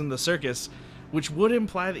 back when I was in the circus, which would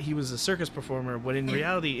imply that he was a circus performer, when in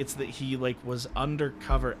reality it's that he like was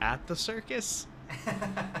undercover at the circus.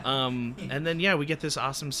 And then we get this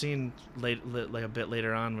awesome scene like a bit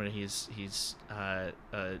later on where he's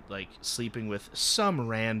like sleeping with some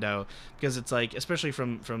rando, because it's like, especially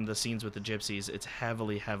from the scenes with the gypsies, it's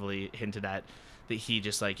heavily hinted at that he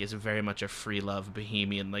just like is very much a free love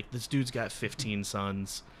bohemian. Like, this dude's got 15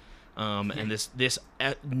 sons. And this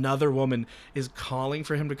another woman is calling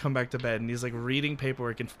for him to come back to bed, and he's like reading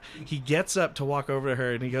paperwork, and he gets up to walk over to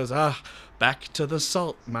her, and he goes, back to the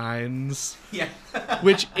salt mines. Yeah.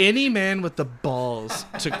 Which any man with the balls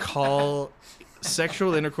to call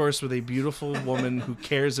sexual intercourse with a beautiful woman who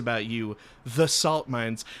cares about you the salt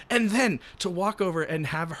mines, and then to walk over and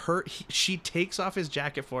have her, she takes off his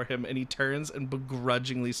jacket for him, and he turns and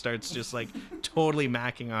begrudgingly starts just like totally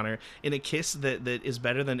macking on her in a kiss that is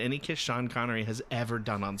better than any kiss Sean Connery has ever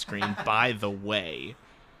done on screen, by the way.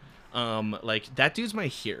 Like, that dude's my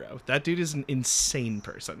hero. That dude is an insane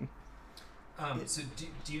person. So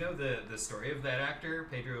do you know the story of that actor,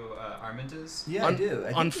 Pedro Armendáriz? Yeah, I do. I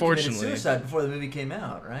think unfortunately, he committed suicide before the movie came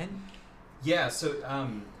out, right? Yeah. So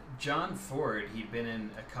John Ford, he'd been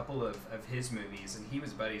in a couple of his movies, and he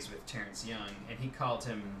was buddies with Terrence Young, and he called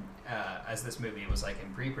him as this movie was like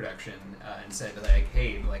in pre-production, and said like,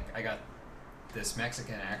 "Hey, like, I got this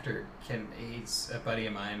Mexican actor. He's a buddy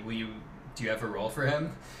of mine. Do you have a role for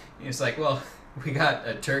him?" And he's like, "Well, we got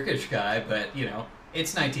a Turkish guy, but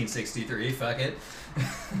it's 1963. Fuck it."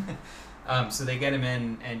 So they get him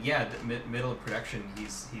in, and the middle of production,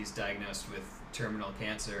 he's diagnosed with terminal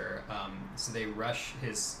cancer. So they rush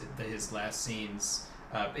his last scenes,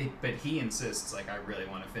 but he insists, like, "I really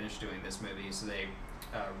want to finish doing this movie." So they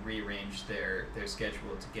rearrange their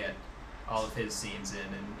schedule to get all of his scenes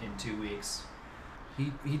in 2 weeks.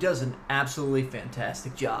 He does an absolutely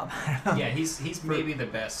fantastic job. Yeah, he's maybe the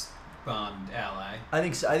best Bond ally. I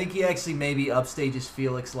think so. I think he actually maybe upstages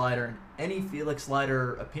Felix Leiter in any Felix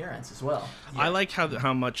Leiter appearance as well. Yeah. I like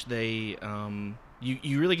how much they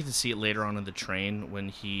you really get to see it later on in the train when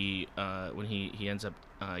he ends up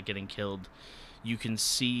getting killed. You can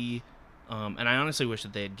see, and I honestly wish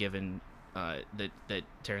that they had given that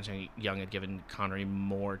Terrence Young had given Connery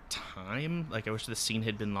more time. Like, I wish the scene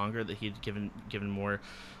had been longer, that he had given more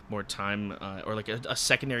time, or like a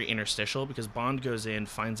secondary interstitial, because Bond goes in,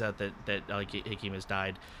 finds out that Hakim has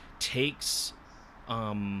died, takes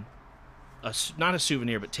not a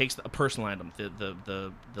souvenir, but takes a personal item,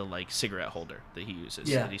 the like cigarette holder that he uses,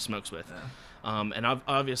 that he smokes with, and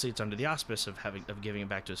obviously it's under the auspice of giving it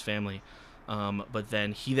back to his family. But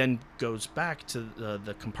then he goes back to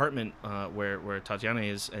the compartment where Tatiana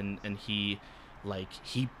is, and he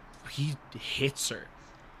hits her.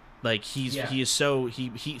 Like, he is so he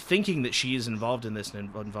thinking that she is involved in this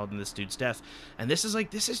and involved in this dude's death, and this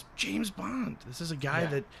is James Bond. This is a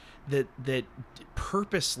guy that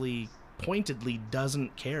purposely, pointedly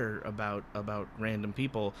doesn't care about random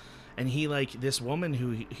people. And he, like, this woman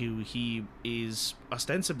who he is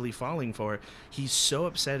ostensibly falling for, he's so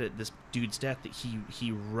upset at this dude's death that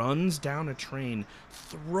he runs down a train,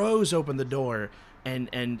 throws open the door,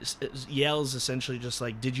 and yells essentially just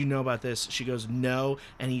like, "Did you know about this?" She goes, "No,"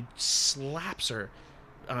 and he slaps her,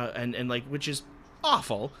 and like, which is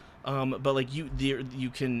awful. But like, you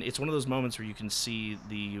can, it's one of those moments where you can see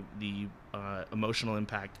the emotional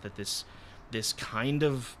impact that this kind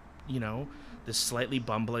of, this slightly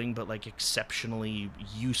bumbling but like exceptionally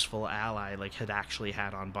useful ally like had actually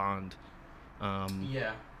had on Bond. And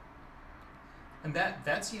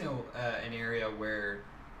that's an area where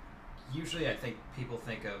usually I think people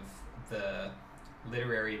think of the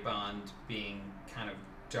literary Bond being kind of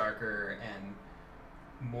darker and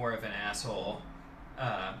more of an asshole,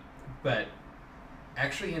 but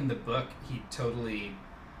actually in the book he totally,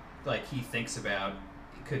 like, he thinks about,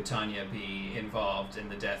 could Tanya be involved in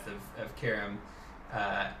the death of Karam,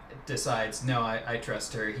 decides, no, I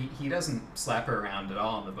trust her. He doesn't slap her around at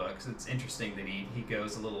all in the books. It's interesting that he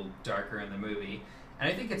goes a little darker in the movie, and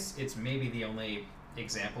I think it's maybe the only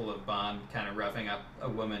example of Bond kind of roughing up a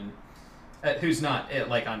woman who's not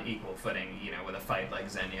like on equal footing, with a fight like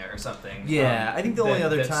Xenia or something. Yeah, I think the only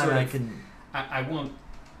other time I won't.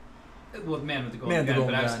 Well, Man with the Golden Gun,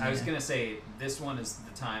 but I was gonna say this one is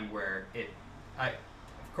the time where I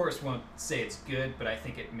of course won't say it's good, but I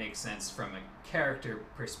think it makes sense from a character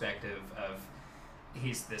perspective of,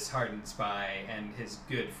 he's this hardened spy and his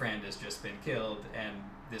good friend has just been killed, and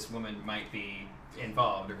this woman might be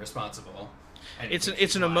involved or responsible.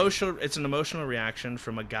 It's an emotional reaction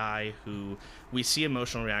from a guy who, we see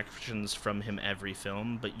emotional reactions from him every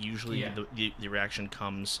film, but usually the reaction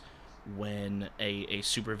comes when a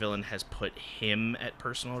supervillain has put him at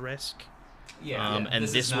personal risk. And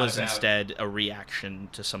this was instead a reaction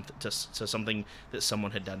to something that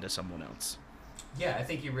someone had done to someone else. Yeah, I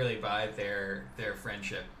think you really buy their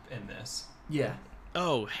friendship in this. Yeah.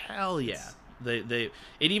 Oh hell yeah!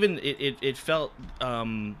 It felt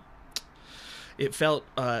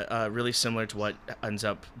really similar to what ends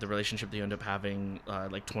up the relationship they end up having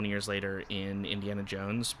like 20 years later in Indiana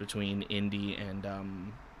Jones between Indy and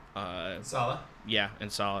Sala. yeah,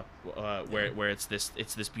 and Sala, where it's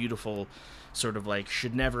this beautiful sort of like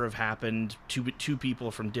should never have happened. Two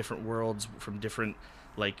people from different worlds, from different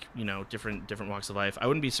different walks of life. I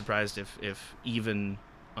wouldn't be surprised if even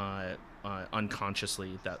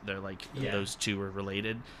unconsciously that they're like those two are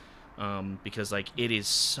related, because like it is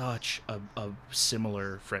such a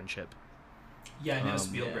similar friendship. Yeah, I know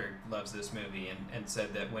Spielberg loves this movie and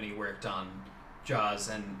said that when he worked on Jaws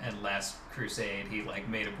and Last Crusade, he like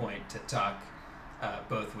made a point to talk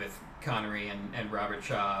both with Connery and Robert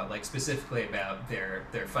Shaw, like specifically about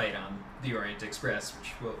their fight on the Orient Express,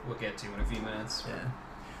 which we'll get to in a few minutes. Yeah.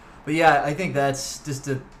 But yeah, I think that's, just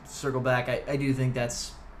to circle back, I do think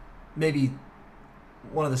that's maybe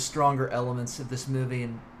one of the stronger elements of this movie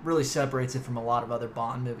and really separates it from a lot of other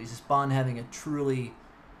Bond movies, is Bond having a truly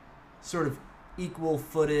sort of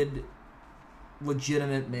equal-footed,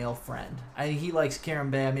 legitimate male friend. He likes Karen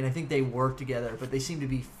Bay. I mean, I think they work together, but they seem to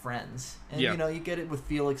be friends. And, yeah. You get it with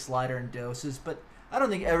Felix Leiter and doses, but I don't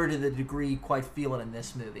think ever to the degree quite feel it in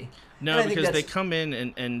this movie. No, because they come in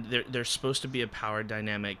and there's supposed to be a power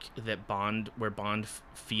dynamic where Bond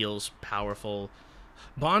feels powerful.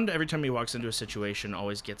 Bond, every time he walks into a situation,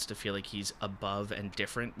 always gets to feel like he's above and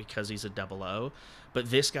different because he's a 00. But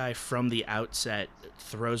this guy, from the outset,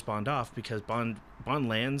 throws Bond off because Bond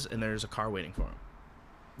lands and there's a car waiting for him.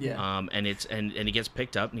 Yeah. And he gets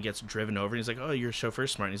picked up and he gets driven over and he's like, "Oh, your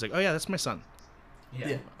chauffeur's smart." And he's like, "Oh yeah, that's my son."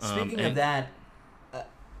 Yeah. Speaking of that,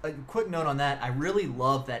 a quick note on that, I really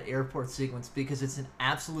love that airport sequence because it's an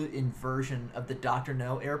absolute inversion of the Dr.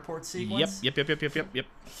 No airport sequence. Yep.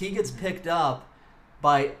 He gets picked up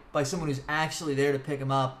by someone who's actually there to pick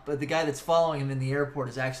him up, but the guy that's following him in the airport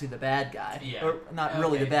is actually the bad guy. Yeah. Or not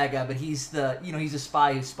really the bad guy, but he's he's a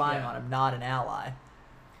spy who's spying on him, not an ally.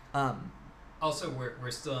 Also, we're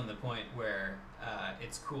still in the point where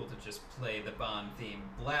it's cool to just play the Bond theme,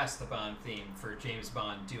 blast the Bond theme for James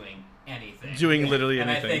Bond doing anything. Doing literally and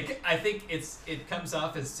anything. I think it comes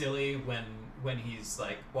off as silly when he's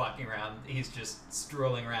like walking around, he's just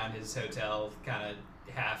strolling around his hotel, kind of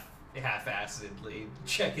half-assedly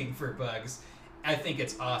checking for bugs. I think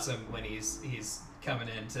it's awesome when he's coming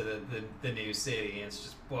into the new city and it's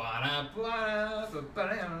just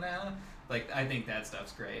like, I think that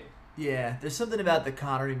stuff's great. Yeah, there's something about the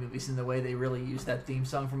Connery movies and the way they really use that theme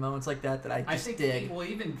song for moments like that I just dig. Well,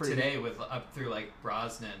 even today with up through like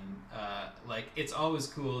Brosnan, like it's always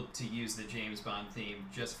cool to use the James Bond theme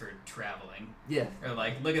just for traveling. Yeah. Or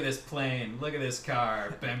like, look at this plane, look at this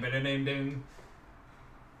car, bam, bam, ding, ding.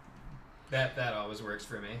 That always works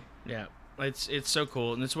for me. Yeah, it's so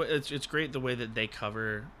cool, and it's great the way that they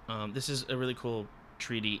cover. This is a really cool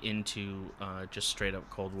treaty into just straight up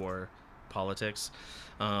Cold War politics,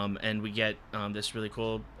 and we get this really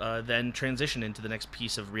cool then transition into the next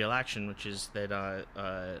piece of real action, which is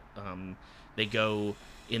that they go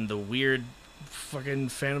in the weird fucking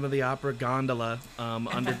Phantom of the Opera gondola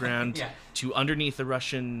underground to underneath the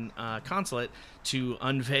Russian consulate to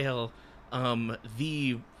unveil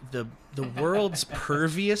the world's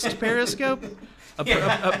perviest periscope,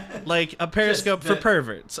 like a periscope for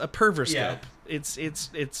perverts, a perverscope. Yeah.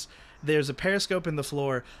 It's there's a periscope in the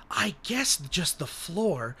floor, I guess just the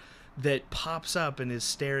floor, that pops up and is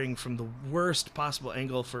staring from the worst possible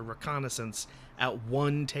angle for reconnaissance at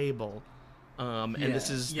one table. And this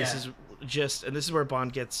is where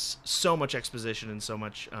Bond gets so much exposition and so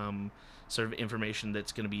much sort of information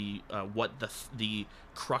that's going to be what the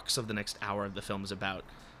crux of the next hour of the film is about.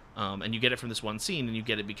 And you get it from this one scene, and you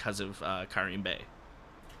get it because of Karim Bey.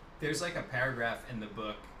 There's like a paragraph in the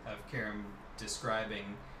book of Karim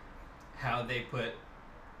describing how they put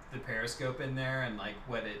the periscope in there and like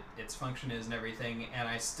what its function is and everything, and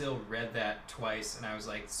I still read that twice and I was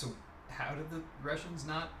like, so how did the Russians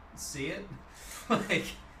not see it? Like,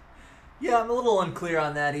 yeah, I'm a little unclear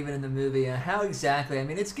on that even in the movie. How exactly? I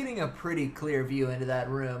mean, it's getting a pretty clear view into that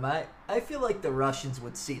room. I feel like the Russians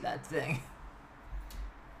would see that thing.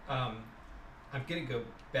 I'm gonna go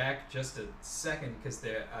back just a second because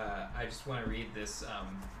I just want to read this.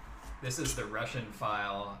 This is the Russian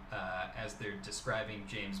file as they're describing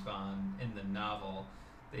James Bond in the novel.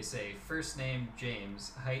 They say, first name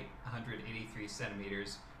James, height 183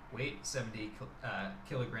 centimeters, weight 70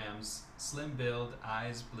 kilograms, slim build,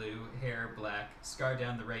 eyes blue, hair black, scar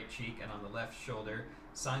down the right cheek and on the left shoulder,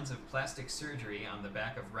 signs of plastic surgery on the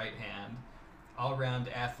back of right hand. all-round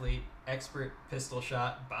athlete, expert pistol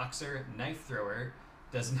shot, boxer, knife thrower,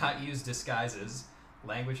 does not use disguises,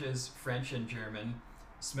 languages French and German,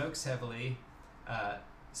 smokes heavily,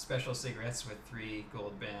 special cigarettes with 3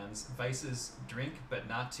 gold bands, vices drink but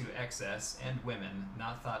not to excess, and women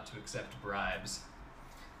not thought to accept bribes.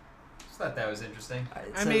 Just thought that was interesting.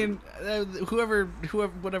 I mean, whoever,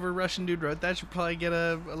 whatever Russian dude wrote that should probably get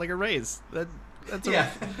a raise.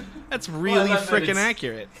 That's really freaking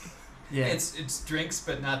accurate. Yeah, it's drinks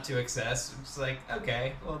but not to excess. It's like,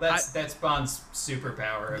 okay, well that's Bond's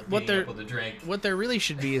superpower of being able to drink. What there really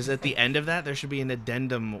should be is at the end of that there should be an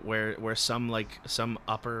addendum where some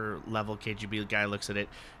upper level KGB guy looks at it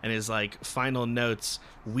and is like, final notes,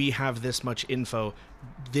 we have this much info.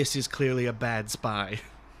 This is clearly a bad spy.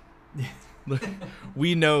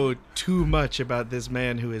 We know too much about this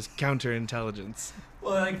man who is counterintelligence.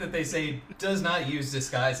 Well, I like that they say does not use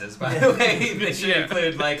disguises, by the way. They should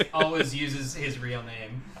include, like, always uses his real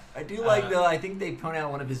name. I do like, though, I think they point out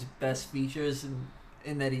one of his best features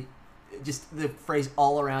in that he, just the phrase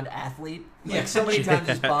all-around athlete. Like, so many times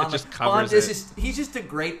as Bond, just Bond is he's just a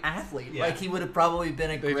great athlete. Yeah. Like, he would have probably been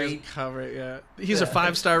a They great... just cover it, yeah. He's a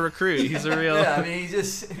 5-star recruit. He's a real... Yeah, I mean,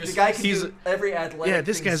 the guy can do every athletic Yeah,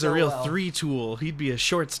 this thing guy's so a real well. 3-tool. He'd be a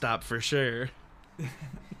shortstop for sure.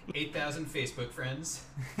 8,000 Facebook friends.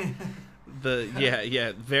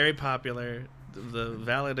 Very popular. The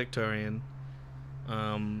valedictorian.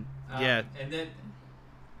 Yeah. And then,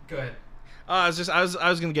 go ahead. I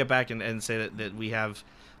was gonna get back and say that we have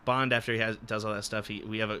Bond after he does all that stuff.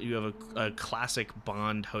 You have a classic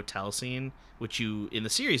Bond hotel scene, which you in the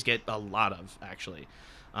series get a lot of actually,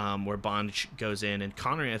 where Bond goes in, and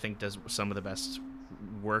Connery I think does some of the best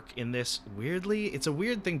work in this. Weirdly, it's a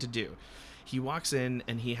weird thing to do. He walks in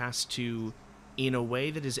and he has to, in a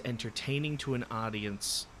way that is entertaining to an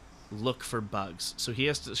audience, look for bugs. So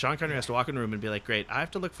Sean Connery has to walk in a room and be like, great, I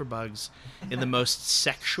have to look for bugs in the most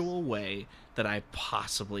sexual way that I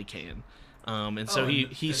possibly can. And so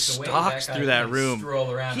he stalks through that room.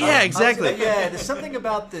 Stroll around. Yeah, exactly. Yeah, there's something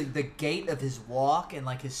about the gait of his walk and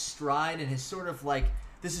like his stride and his sort of like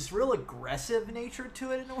there's this real aggressive nature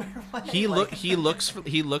to it in a weird way. He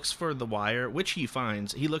looks for the wire, which he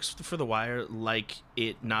finds. He looks for the wire like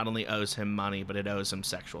it not only owes him money, but it owes him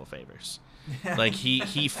sexual favors. Like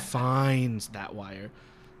he finds that wire,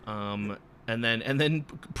 and then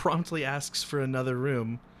promptly asks for another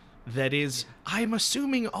room that is, I'm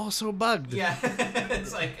assuming, also bugged. Yeah,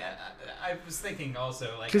 it's like I was thinking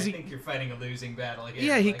also, like, I think you're fighting a losing battle here.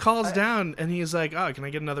 Yeah, he like, calls down and he's like, "Oh, can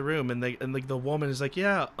I get another room?" And like the woman is like,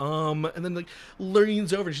 "Yeah, and then like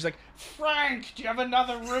leans over and she's like, "Frank, do you have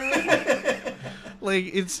another room?"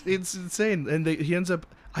 Like it's insane, and he ends up.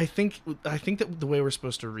 I think that the way we're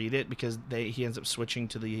supposed to read it, because he ends up switching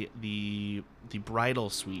to the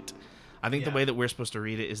bridal suite. I think the way that we're supposed to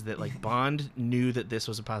read it is that like Bond knew that this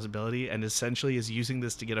was a possibility and essentially is using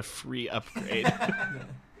this to get a free upgrade.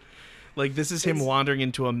 Like this is him wandering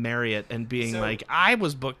into a Marriott and being like, I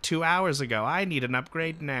was booked 2 hours ago. I need an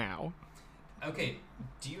upgrade now. Okay,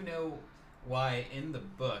 do you know why in the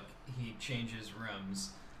book he changes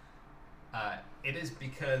rooms? It is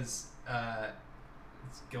because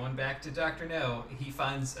going back to Dr. No, he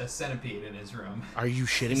finds a centipede in his room. Are you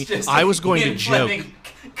shitting me? I was going to joke.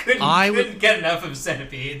 Couldn't get enough of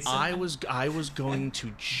centipedes. I was going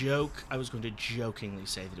to joke. I was going to jokingly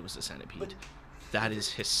say that it was a centipede. That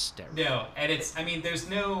is hysterical. No, and there's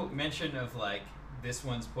no mention of like this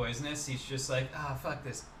one's poisonous. He's just like, fuck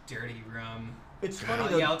this dirty room. It's funny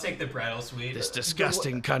though. Yeah, I'll take the bridal suite. This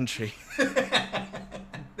disgusting country.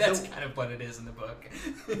 That's kind of what it is in the book.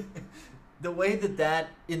 The way that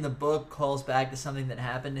in the book calls back to something that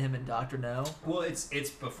happened to him in Dr. No. Well, it's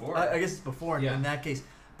before. I guess it's before in that case.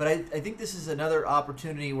 But I think this is another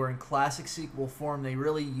opportunity where in classic sequel form they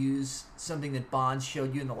really use something that Bond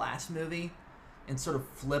showed you in the last movie and sort of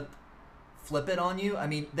flip it on you. I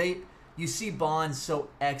mean, you see Bond so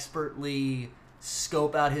expertly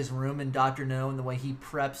scope out his room in Dr. No and the way he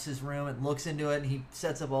preps his room and looks into it and he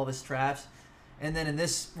sets up all of his traps. And then in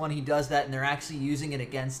this one, he does that, and they're actually using it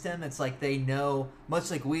against him. It's like they know, much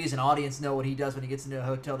like we as an audience know what he does when he gets into a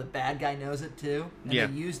hotel. The bad guy knows it too, and they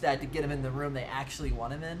use that to get him in the room they actually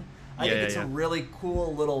want him in. I think it's a really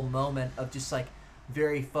cool little moment of just like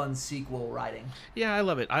very fun sequel writing. Yeah, I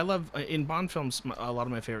love it. I love in Bond films. A lot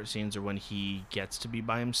of my favorite scenes are when he gets to be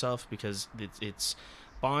by himself, because it's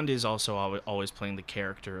Bond is also always playing the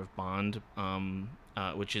character of Bond.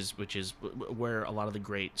 Which is where a lot of the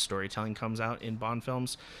great storytelling comes out in Bond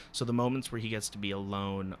films. So the moments where he gets to be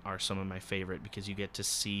alone are some of my favorite, because you get to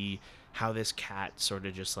see how this cat sort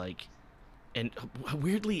of just like and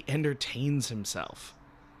weirdly entertains himself.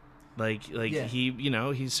 Like Yeah.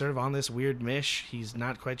 he's sort of on this weird mish. He's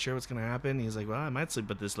not quite sure what's gonna happen. He's like, well, I might sleep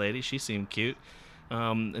with this lady. She seemed cute.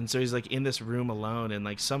 And so he's like in this room alone, and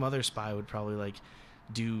like some other spy would probably like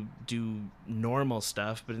do normal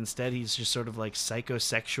stuff, but instead he's just sort of like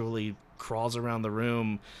psychosexually crawls around the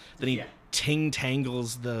room. Then he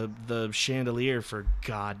ting-tangles the chandelier for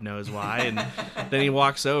God knows why, and then he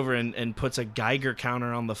walks over and puts a Geiger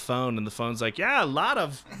counter on the phone, and the phone's like, yeah, a lot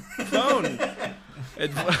of phone.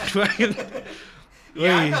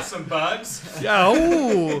 Yeah, I got some bugs. Yeah.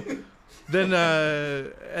 Oh. Then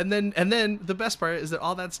and then the best part is that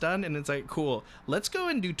all that's done, and it's like, cool. Let's go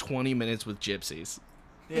and do 20 minutes with gypsies.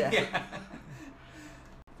 Yeah.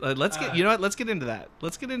 Let's get. You know what? Let's get into that.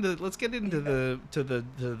 Let's get into the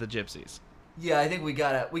gypsies. Yeah, I think we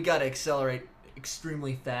gotta accelerate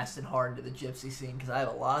extremely fast and hard into the gypsy scene because I have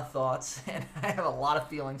a lot of thoughts and I have a lot of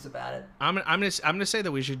feelings about it. I'm gonna say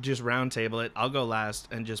that we should just round table it. I'll go last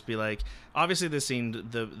and just be like, obviously this scene,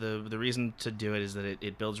 the reason to do it is that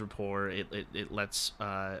it builds rapport. It lets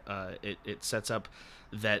it sets up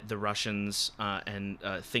that the Russians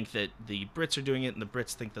think that the Brits are doing it, and the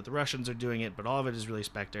Brits think that the Russians are doing it, but all of it is really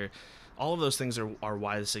Spectre. All of those things are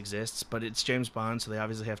why this exists, but it's James Bond, so they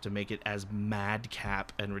obviously have to make it as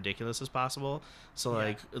madcap and ridiculous as possible. So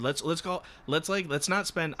like, let's not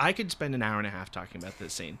spend. I could spend an hour and a half talking about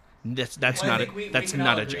this scene. That's not a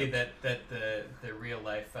joke. That the real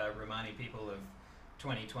life Romani people of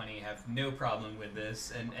 2020 have no problem with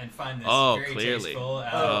this and find this very clearly tasteful.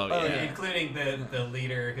 Yeah. Including the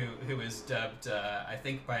leader who was dubbed I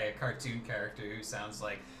think by a cartoon character who sounds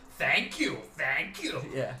like thank you.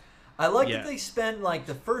 Yeah. I like that they spend like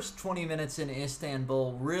the first 20 minutes in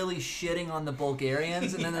Istanbul really shitting on the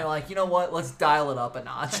Bulgarians, and then they're like, you know what? Let's dial it up a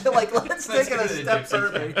notch. Like, let's take it a step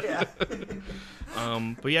further. Yeah.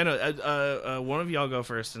 But yeah, no. One of y'all go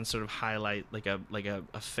first and sort of highlight like a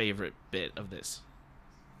favorite bit of this.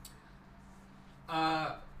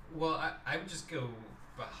 Well, I would just go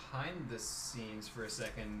behind the scenes for a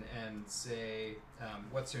second and say,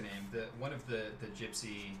 what's her name? One of the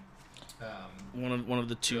gypsy. One of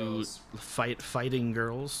the two girls. fighting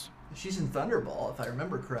girls. She's in Thunderball, if I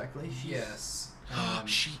remember correctly. Yes.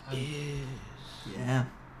 She is. Yeah.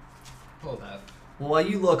 Hold up. Well, while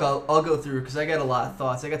you look, I'll go through because I got a lot of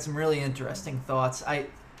thoughts. I got some really interesting thoughts.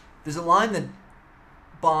 There's a line that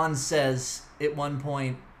Bond says at one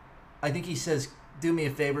point. I think he says, "Do me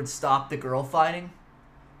a favor and stop the girl fighting,"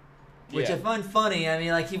 which I find funny. I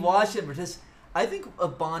mean, like he watched it, but just I think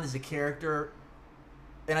of Bond as a character.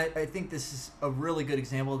 And I think this is a really good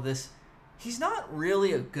example of this. He's not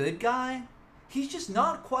really a good guy. He's just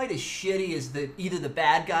not quite as shitty as either the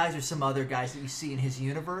bad guys or some other guys that you see in his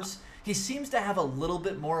universe. He seems to have a little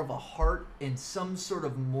bit more of a heart and some sort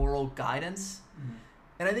of moral guidance. Mm-hmm.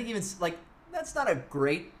 And I think even, like, that's not a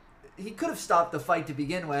great... He could have stopped the fight to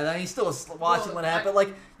begin with. I mean, he's still watching what happened.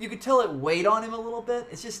 Like, you could tell it weighed on him a little bit.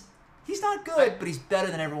 It's just... He's not good, but he's better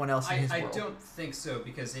than everyone else in his world. I don't think so,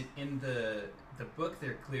 because in the book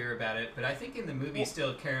they're clear about it, but I think in the movie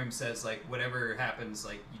still Karam says like whatever happens,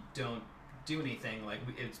 like you don't do anything. Like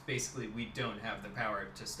it's basically we don't have the power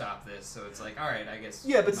to stop this, so it's like all right, I guess.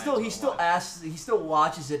 Yeah, but still, he still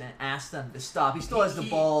watches it and asks them to stop. He still has the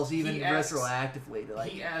balls, even retroactively, to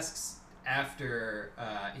like. He asks after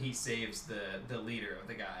he saves the leader of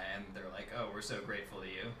the guy, and they're like, "Oh, we're so grateful to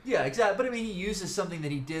you." Yeah, exactly. But I mean, he uses something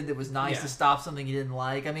that he did that was nice to stop something he didn't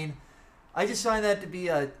like. I mean. I just find that to be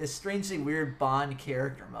a strangely weird Bond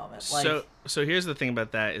character moment. Like, so here's the thing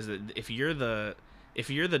about that is that if you're the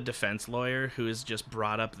defense lawyer who has just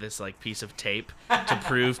brought up this like piece of tape to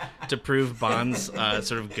prove Bond's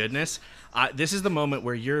sort of goodness, this is the moment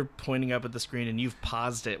where you're pointing up at the screen and you've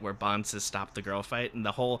paused it where Bond says stop the girl fight, and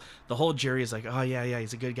the whole jury is like, oh yeah,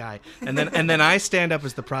 he's a good guy, and then I stand up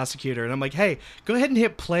as the prosecutor and I'm like, hey, go ahead and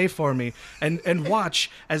hit play for me and watch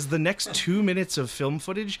as the next 2 minutes of film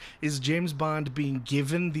footage is James Bond being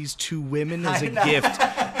given these two women as a gift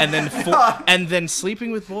and then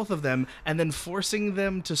sleeping with both of them and then forcing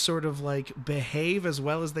them to sort of like behave as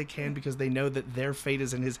well as they can because they know that their fate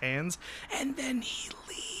is in his hands, and then he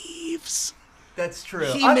leaves. That's true.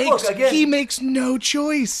 He makes no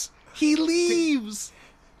choice. He leaves.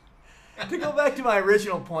 To go back to my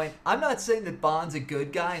original point, I'm not saying that Bond's a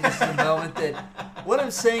good guy, and this is a moment that... What I'm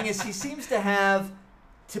saying is he seems to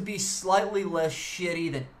be slightly less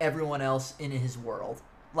shitty than everyone else in his world.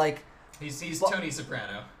 Like... He's Tony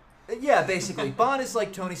Soprano. Yeah, basically. Bond is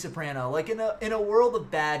like Tony Soprano. Like, in a world of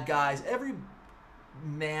bad guys, every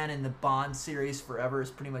man in the Bond series forever is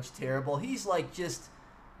pretty much terrible. He's like just...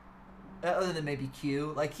 Other than maybe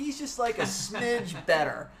Q. Like, he's just like a smidge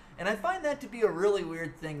better. And I find that to be a really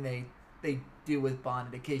weird thing they do with Bond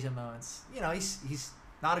at occasional moments. You know, he's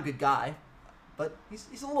not a good guy, but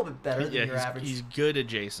he's a little bit better than your average. He's good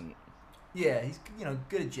adjacent. Yeah, he's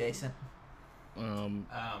good adjacent.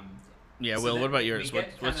 Yeah, So Will, then what about yours? we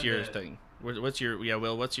get What's kind your of the- thing? What's your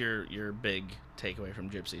Will? What's your big takeaway from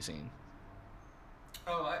Gypsy Scene?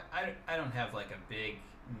 Oh, I don't have like a big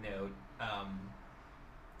note.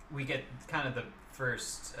 We get kind of the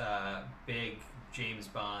first big James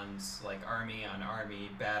Bond's like army on army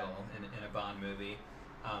battle in a Bond movie.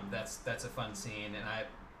 That's a fun scene, and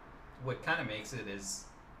what kind of makes it is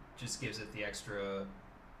just gives it the extra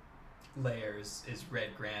layers is Red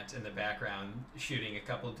Grant in the background shooting a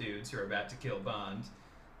couple dudes who are about to kill Bond.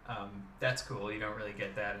 That's cool. You don't really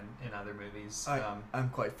get that in other movies. I'm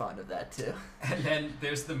quite fond of that too. And then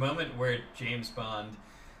there's the moment where James Bond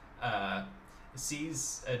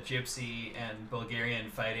sees a gypsy and Bulgarian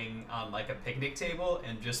fighting on like a picnic table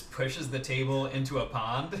and just pushes the table into a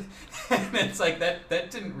pond. And it's like that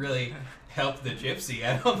didn't really help the gypsy,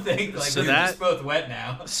 I don't think. Like So they're that- just both wet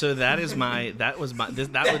now. So it's That's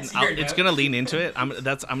your gonna note. lean into it. I'm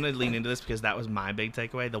gonna lean into this because that was my big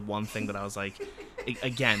takeaway. The one thing that I was like,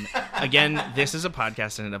 again, this is a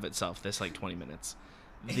podcast in and of itself. This like 20 minutes.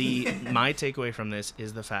 My takeaway from this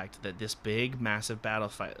is the fact that this big massive battle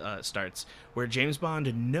fight starts where James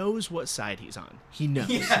Bond knows what side he's on. He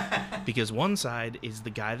knows because one side is the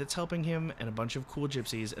guy that's helping him and a bunch of cool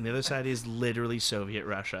gypsies, and the other side is literally Soviet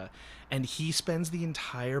Russia. And he spends the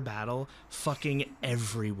entire battle fucking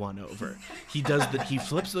everyone over. He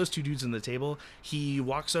flips those two dudes on the table. He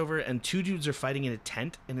walks over and two dudes are fighting in a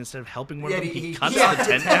tent, and instead of helping one of them, he cuts the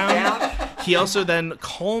tent down. He also then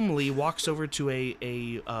calmly walks over to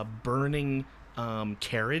a burning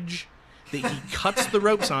carriage that he cuts the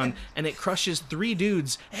ropes on, and it crushes three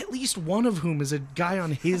dudes, at least one of whom is a guy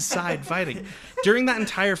on his side fighting. During that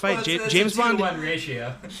entire fight, Well, it's James a 2-to-1 Bond,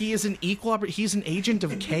 ratio. he is an he's an agent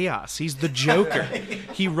of chaos. He's the Joker.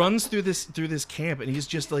 He runs through this camp, and he's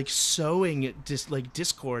just like sowing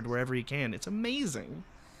discord wherever he can. It's amazing.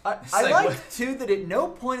 I like like what- too that at no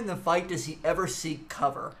point in the fight does he ever seek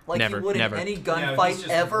cover like Never, he would never. in any No, gunfight he's just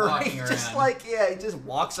ever. walking He just around. he just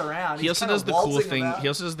walks around. He He's also kinda does the cool waltzing thing. about. He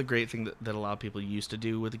also does the great thing that a lot of people used to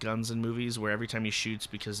do with guns in movies, where every time he shoots,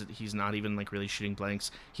 because he's not even like really shooting blanks,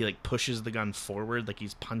 he like pushes the gun forward, like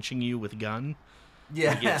he's punching you with gun.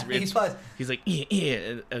 Yeah, he does. He's like,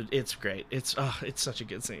 it's great. It's such a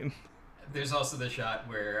good scene. There's also the shot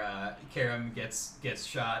where Karam gets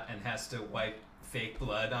shot and has to wipe fake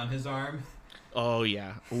blood on his arm. Oh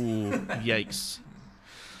yeah. Ooh, yikes.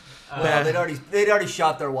 Well, they'd already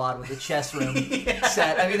shot their wad with the chest room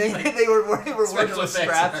set. I mean, they were working Special with effects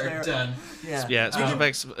scraps are there. done. Yeah, special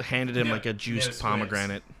effects handed him no- like a no juiced squibs.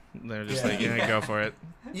 pomegranate. They're just Yeah. like, yeah, go for it.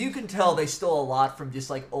 You can tell they stole a lot from just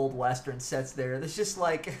like old Western sets there. There's just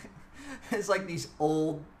like it's like these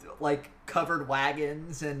old like covered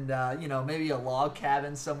wagons and maybe a log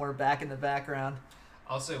cabin somewhere back in the background.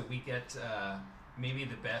 Also, we get maybe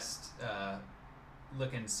the best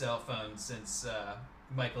looking cell phone since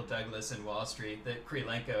Michael Douglas in Wall Street. That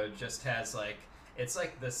Krylenko just has it's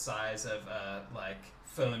like the size of like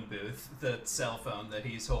phone booth, the cell phone that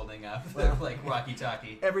he's holding up, Well, like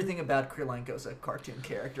walkie-talkie. Everything about Krylenko's a cartoon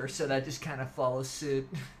character, so that just kind of follows suit.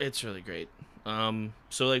 It's really great.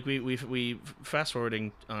 So like we fast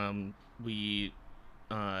forwarding, Bond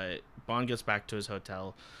gets back to his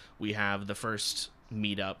hotel. We have the first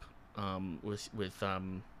meetup with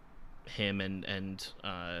him and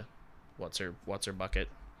what's her bucket.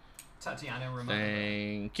 Tatiana Romanova.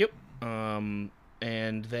 Thank you.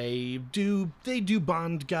 And they do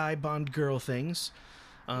Bond guy, Bond girl things.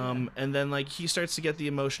 And then like he starts to get the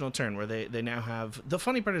emotional turn where they now have, the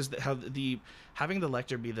funny part is that how having the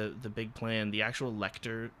Lecter be the big plan, the actual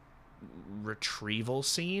Lecter retrieval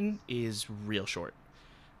scene is real short.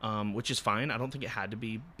 Which is fine. I don't think it had to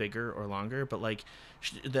be bigger or longer, but like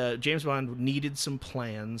the James Bond needed some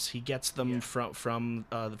plans. He gets them from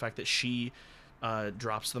the fact that she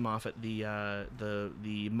drops them off at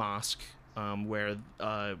the mosque, where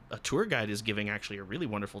a tour guide is giving actually a really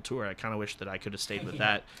wonderful tour. I kind of wish that I could have stayed with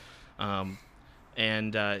that.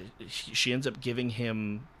 And she ends up giving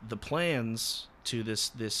him the plans to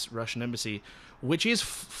this Russian embassy, which is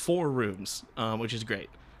 4 rooms, which is great.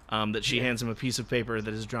 That she hands him a piece of paper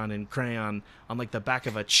that is drawn in crayon on like the back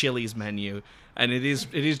of a Chili's menu, and it is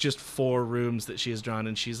just 4 rooms that she has drawn,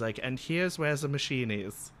 and she's like, and here's where the machine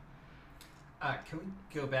is. Can we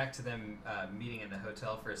go back to them meeting in the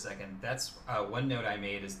hotel for a second? That's one note I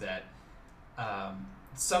made is that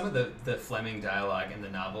some of the Fleming dialogue in the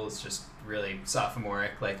novel is just really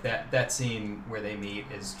sophomoric. Like that scene where they meet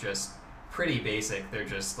is just pretty basic. They're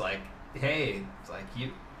just like, hey, like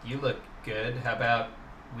you look good. How about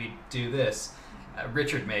we do this?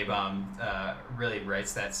 Richard Maybaum really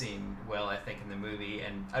writes that scene well, I think, in the movie.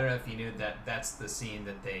 And I don't know if you knew that that's the scene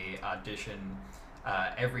that they audition.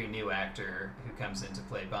 Every new actor who comes in to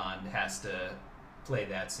play Bond has to play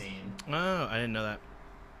that scene. Oh, I didn't know that.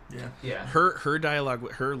 Yeah. Her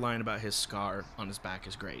dialogue, her line about his scar on his back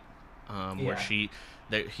is great. Where he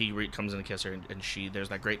comes in to kiss her, and there's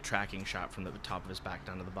that great tracking shot from the top of his back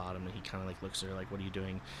down to the bottom, and he kind of like looks at her like, "What are you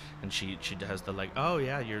doing?" And she has the like, "Oh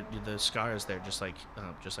yeah, the scar is there, just like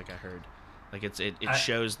I heard." Like it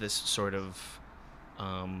shows this sort of,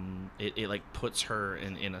 it like puts her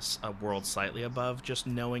in a world slightly above just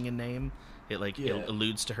knowing a name. It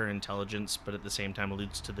alludes to her intelligence, but at the same time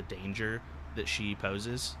alludes to the danger that she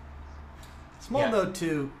poses. Small note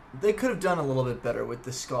too, they could have done a little bit better with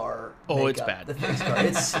the scar. Oh, makeup, it's bad. The face scar.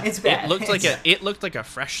 It's bad. It looked like a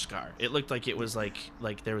fresh scar. It looked like it was like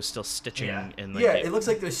there was still stitching and like it looks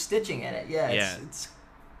like there's stitching in it. Yeah. It's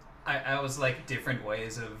I was like different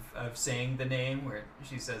ways of saying the name, where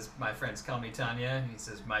she says, "My friends call me Tanya," and he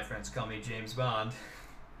says, "My friends call me James Bond."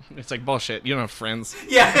 It's like bullshit. You don't have friends.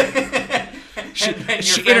 Yeah. and your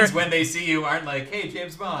friends, when they see you, aren't like, "Hey,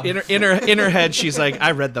 James Bond." In her head, she's like, "I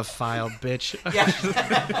read the file, bitch."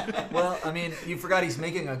 Yeah. Well, I mean, you forgot he's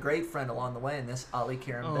making a great friend along the way in this Ali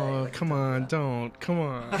Karim Bey. Oh, come on, don't. Come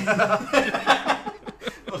on.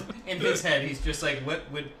 In his head, he's just like, "What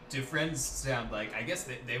do friends sound like? I guess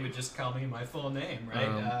they would just call me my full name,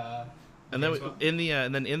 right?" And then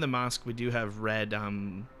in the mosque, we do have Red.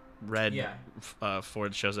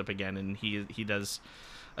 Ford shows up again, and he does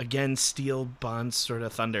again steal Bond's sort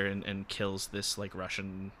of thunder and kills this like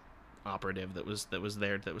Russian operative that was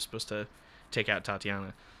there that was supposed to take out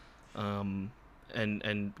Tatiana, and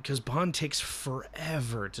because Bond takes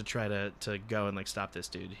forever to try to go and like stop this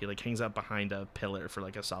dude. He like hangs out behind a pillar for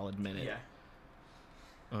like a solid minute.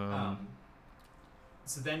 So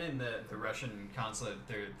then in the Russian consulate,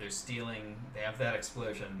 they're stealing. They have that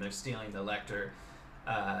explosion. They're stealing the Lecter.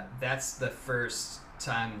 That's the first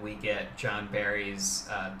time we get John Barry's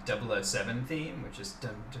 007 theme, which is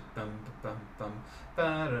dum bum bum bum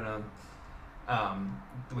ba-da-dum,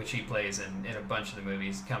 which he plays in a bunch of the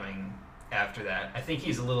movies coming after that. I think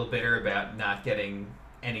he's a little bitter about not getting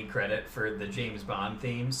any credit for the James Bond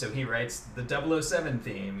theme, so he writes the 007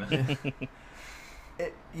 theme.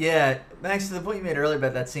 Max, to the point you made earlier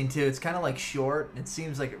about that scene too, it's kind of like short. It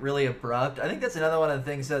seems like really abrupt. I think that's another one of the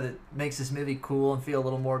things that makes this movie cool and feel a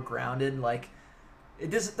little more grounded. Like, it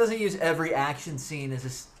doesn't use every action scene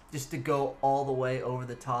as just to go all the way over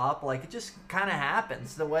the top. Like, it just kind of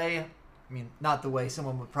happens the way, I mean, not the way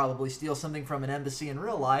someone would probably steal something from an embassy in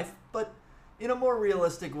real life, but in a more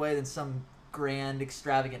realistic way than some grand,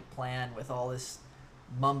 extravagant plan with all this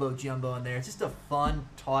mumbo jumbo in there. It's just a fun,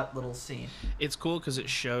 taut little scene. It's cool because it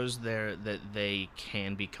shows that they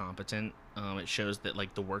can be competent. It shows that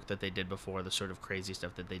like the work that they did before, the sort of crazy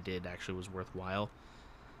stuff that they did, actually was worthwhile.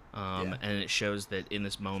 And it shows that in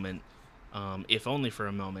this moment, if only for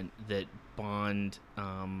a moment, that Bond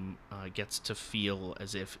gets to feel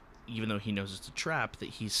as if, even though he knows it's a trap, that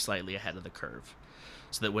he's slightly ahead of the curve.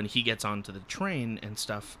 So that when he gets onto the train and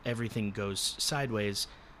stuff, everything goes sideways.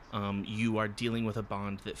 You are dealing with a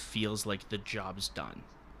Bond that feels like the job's done.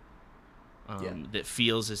 That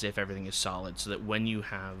feels as if everything is solid, so that when you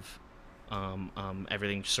have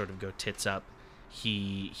everything sort of go tits up,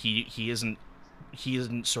 he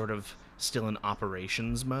isn't sort of still in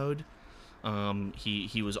operations mode.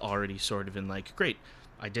 He was already sort of in like, great,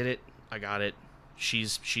 I did it, I got it,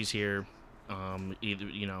 she's here.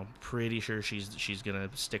 Either pretty sure she's gonna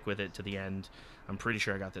stick with it to the end. I'm pretty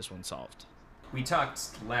sure I got this one solved. We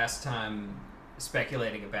talked last time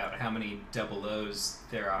speculating about how many double O's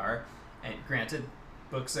there are, and granted,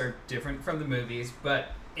 books are different from the movies,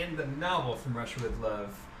 but in the novel From Russia with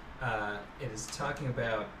Love, it is talking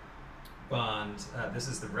about Bond. This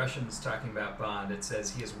is the Russians talking about Bond. It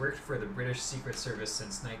says he has worked for the British Secret Service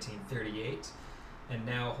since 1938 and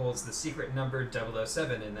now holds the secret number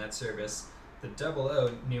 007 in that service. The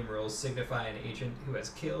 00 numerals signify an agent who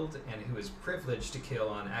has killed and who is privileged to kill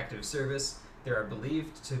on active service. There are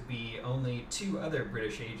believed to be only 2 other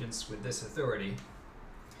British agents with this authority.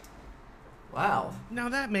 Wow. Now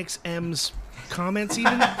that makes M's comments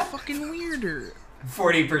even fucking weirder.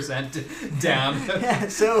 40% down. Yeah,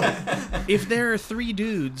 so if there are 3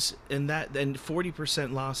 dudes and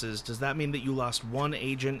 40% losses, does that mean that you lost 1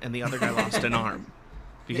 agent and the other guy lost an arm?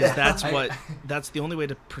 Because that's the only way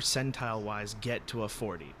to percentile wise get to a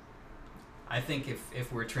 40. I think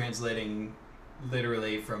if we're translating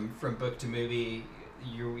literally from book to movie,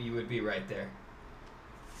 you would be right there.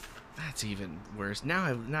 That's even worse. Now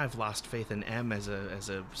I've lost faith in M as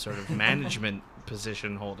a sort of management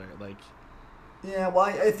position holder. Like, Yeah, well,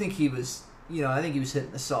 I think he was, I think he was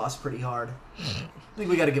hitting the sauce pretty hard. I think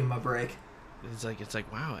we got to give him a break. it's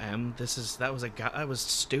like wow, M. That was a guy. That was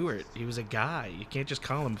Stewart. He was a guy. You can't just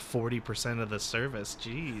call him 40% of the service.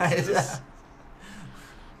 Jeez,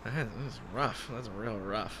 that was rough. That's real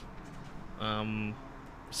rough.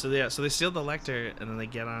 So they steal the Lecter, and then they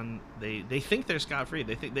get on. They think they're scot free.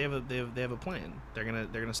 They think they have a plan. They're gonna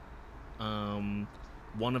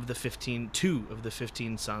two of the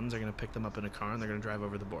 15 sons are gonna pick them up in a car, and they're gonna drive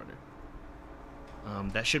over the border.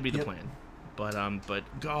 That should be the plan. But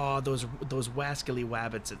God, those wascally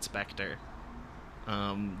wabbits at Spectre.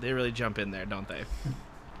 They really jump in there, don't they?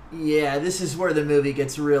 Yeah, this is where the movie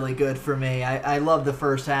gets really good for me. I love the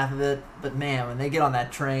first half of it, but man, when they get on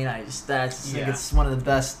that train, I think it's one of the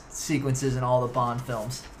best sequences in all the Bond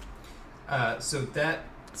films. So that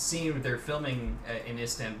scene they're filming in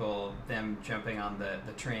Istanbul, them jumping on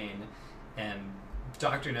the train, and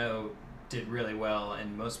Dr. No did really well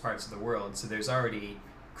in most parts of the world, so there's already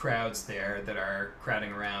crowds there that are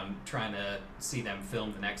crowding around trying to see them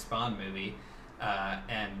film the next Bond movie,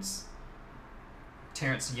 and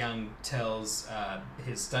Terrence Young tells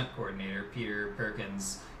his stunt coordinator, Peter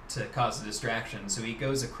Perkins, to cause a distraction. So he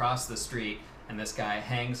goes across the street, and this guy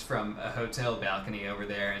hangs from a hotel balcony over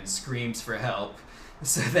there and screams for help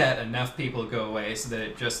so that enough people go away so that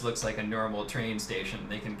it just looks like a normal train station.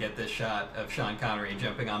 They can get this shot of Sean Connery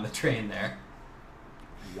jumping on the train there.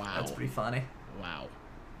 Wow. That's pretty funny. Wow.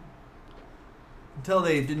 Until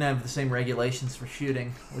they didn't have the same regulations for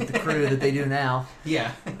shooting with the crew that they do now.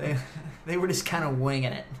 Yeah. They were just kind of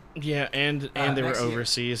winging it. Yeah, and they were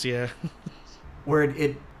overseas, yeah. Where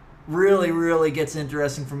it really, really gets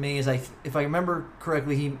interesting for me is, if I remember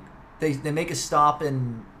correctly, they make a stop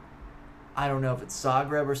in, I don't know if it's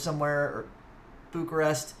Zagreb or somewhere, or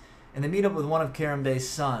Bucharest, and they meet up with one of Kerim Bey's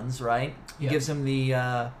sons, right? He gives him the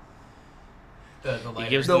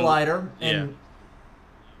lighter. The lighter. And,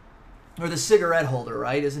 or the cigarette holder,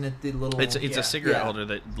 right? Isn't it the little... It's a cigarette holder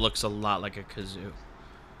that looks a lot like a kazoo.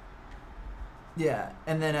 Yeah,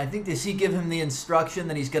 and then I think, does he give him the instruction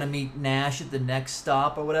that he's going to meet Nash at the next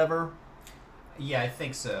stop or whatever? Yeah, I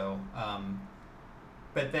think so.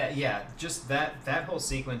 But just that whole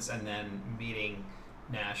sequence, and then meeting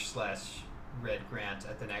Nash/Red Grant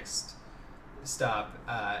at the next stop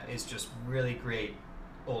is just really great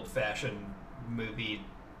old-fashioned movie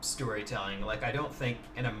storytelling. Like, I don't think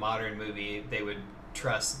in a modern movie they would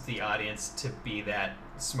trust the audience to be that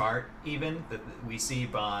smart, even. That we see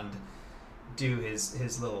Bond do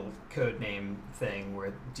his little code name thing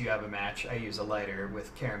where, do you have a match? I use a lighter,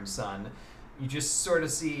 with Kerim's son. You just sort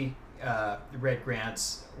of see Red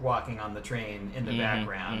Grant walking on the train in the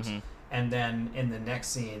background. Mm-hmm. And then in the next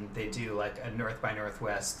scene, they do like a North by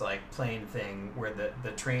Northwest like plane thing where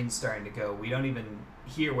the train's starting to go. We don't even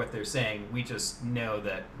hear what they're saying. We just know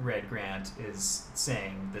that Red Grant is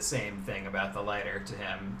saying the same thing about the lighter to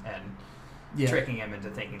him and tricking him into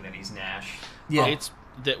thinking that he's Nash. Yeah, it's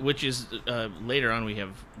that, which is later on we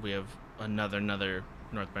have another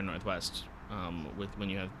North by Northwest with when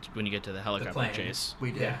you get to the helicopter chase.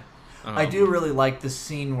 We did. Yeah. I do really like the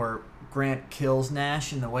scene where Grant kills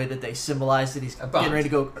Nash and the way that they symbolize that he's getting ready to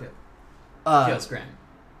go. Kills Grant.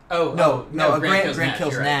 No, Grant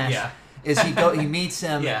kills Nash. Yeah. He meets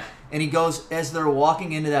him, and he goes, as they're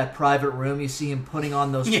walking into that private room, you see him putting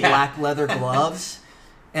on those black leather gloves,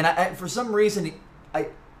 and I for some reason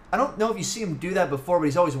I don't know if you see him do that before, but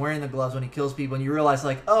he's always wearing the gloves when he kills people, and you realize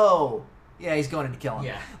like, oh. Yeah, he's going in to kill him.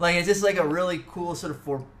 Yeah. Like, it's just like a really cool sort of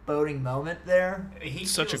foreboding moment there. He's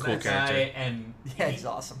such a cool character. He's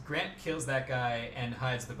awesome. Grant kills that guy and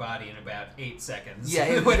hides the body in about 8 seconds.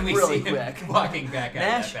 Yeah, when we really see quick. Him walking back out of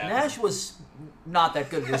that bathroom. Nash was not that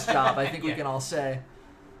good at his job, I think we can all say.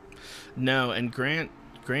 No, and Grant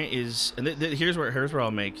is... And here's where I'll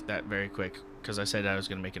make that very quick, because I said I was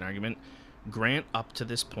going to make an argument. Grant, up to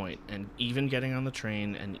this point, and even getting on the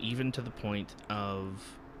train, and even to the point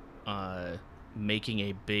of... making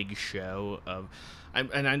a big show of, I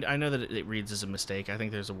know that it reads as a mistake. I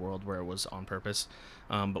think there's a world where it was on purpose.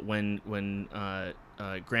 But when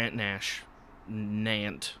Grant Nash,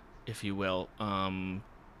 Nant, if you will,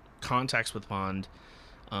 contacts with Bond,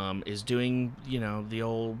 is doing the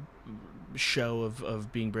old show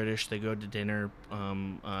of being British. They go to dinner.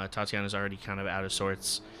 Tatiana's already kind of out of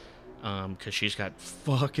sorts. Because she's got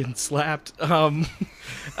fucking slapped.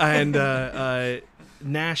 And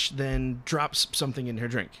Nash then drops something in her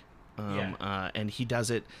drink. And he does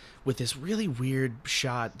it with this really weird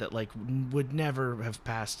shot that like would never have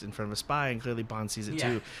passed in front of a spy, and clearly Bond sees it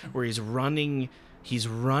too, where he's running he's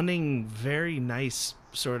running very nice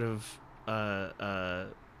sort of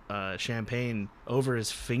champagne over his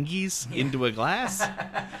fingies into a glass.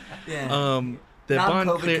 Yeah. That Not Bond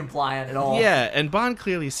COVID compliant at all. Yeah, and Bond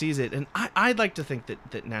clearly sees it, and I'd like to think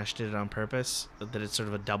that Nash did it on purpose, that it's sort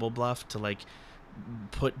of a double bluff to like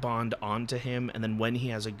put Bond onto him, and then when he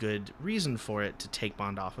has a good reason for it, to take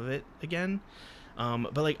Bond off of it again.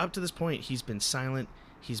 But like up to this point, he's been silent.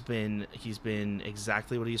 He's been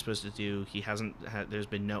exactly what he's supposed to do. He hasn't had. There's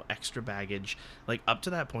been no extra baggage. Like up to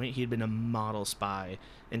that point, he had been a model spy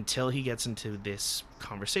until he gets into this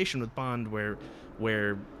conversation with Bond, where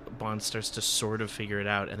Bond starts to sort of figure it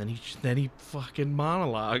out, and then he fucking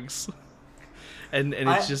monologues, and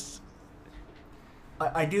it's just.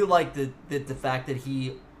 I do like the fact that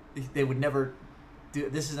they would never do.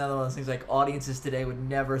 This is another one of those things like audiences today would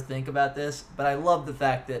never think about this, but I love the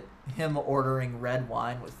fact that him ordering red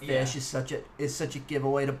wine with fish is such a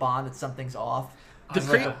giveaway to Bond that something's off.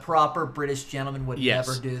 Like a proper British gentleman would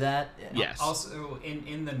never do that. Yeah. Yes. Also,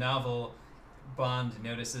 in the novel, Bond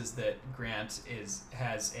notices that Grant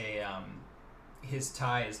has a his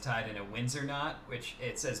tie is tied in a Windsor knot, which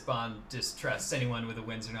it says Bond distrusts anyone with a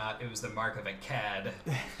Windsor knot. It was the mark of a cad.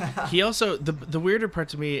 He also, the weirder part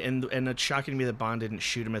to me, and it's shocking to me that Bond didn't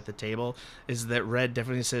shoot him at the table, is that Red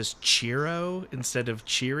definitely says Cheero instead of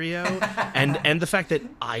Cheerio, and the fact that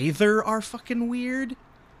either are fucking weird.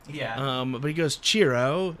 Yeah. But he goes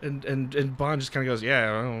Cheero, and Bond just kind of goes,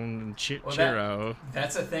 Cheero.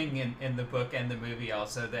 That's a thing in the book and the movie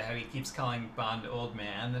also, that how he keeps calling Bond old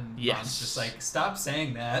man, and Bond's just like, stop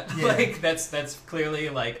saying that. Yeah. Like that's clearly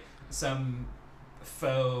like some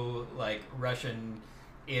faux like Russian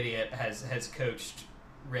idiot has coached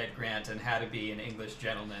Red Grant on how to be an English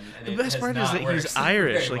gentleman. And the best part is that he's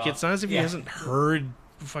Irish. Like it's not as if he hasn't heard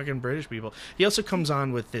fucking British people. He also comes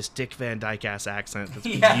on with this Dick Van Dyke ass accent that's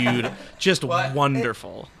viewed just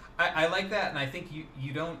wonderful. I like that, and I think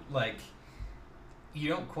you don't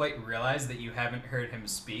quite realize that you haven't heard him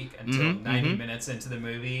speak until 90 minutes into the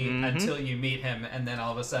movie, until you meet him, and then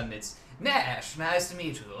all of a sudden it's Nash, nice to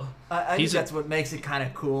meet you. I think that's what makes it kind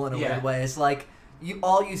of cool in a weird way. It's like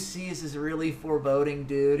all you see is this really foreboding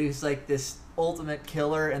dude who's like this ultimate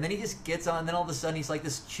killer, and then he just gets on, and then all of a sudden he's like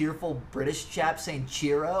this cheerful British chap saying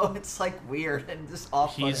Cheero. It's like weird and just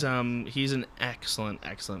off-putting. He's an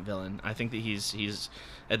excellent villain. I think that he's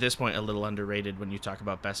at this point a little underrated when you talk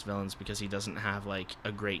about best villains, because he doesn't have like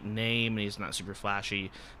a great name and he's not super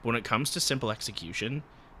flashy, but when it comes to simple execution,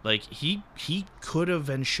 like he could have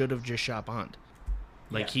and should have just shot Bond.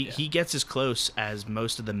 Like he gets as close as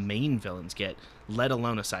most of the main villains get, let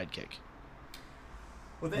alone a sidekick.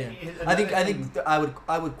 Well, I think I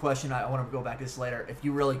would question. I want to go back to this later. If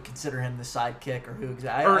you really consider him the sidekick, or who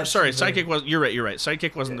exactly? Sidekick was. You're right.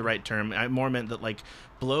 Sidekick wasn't the right term. I more meant that like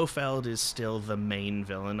Blofeld is still the main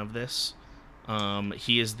villain of this.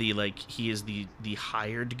 He is the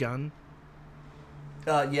hired gun.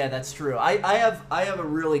 Yeah, that's true. I have a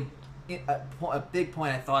really a big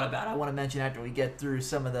point I thought about. I want to mention after we get through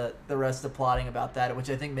some of the rest of the plotting about that,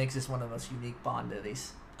 which I think makes this one of the most unique Bond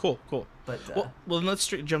movies. Cool. But well, then let's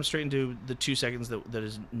jump straight into the 2 seconds that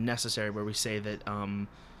is necessary, where we say that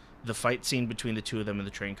the fight scene between the two of them in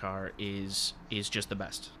the train car is just the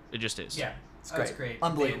best. It just is. Yeah, it's great.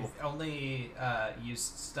 Unbelievable. They've only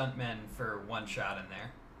used stuntmen for one shot in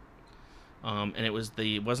there. And it was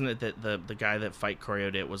wasn't it that the guy that fight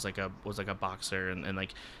choreoed it was like a boxer, and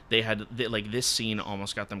like they had this scene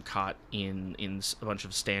almost got them caught in a bunch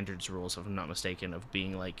of standards rules, if I'm not mistaken, of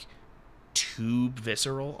being like too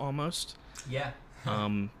visceral almost. Yeah.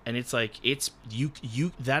 And it's like you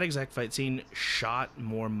that exact fight scene shot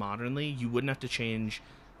more modernly, you wouldn't have to change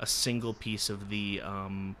a single piece of the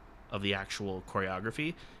actual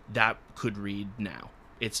choreography. That could read now.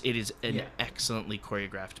 It is an excellently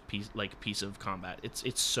choreographed piece of combat.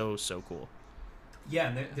 It's so cool. Yeah,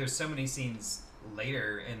 and there's so many scenes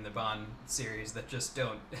later in the Bond series that just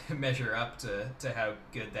don't measure up to how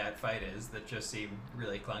good that fight is, that just seem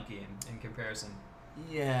really clunky in comparison.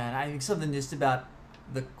 Yeah, and I think something just about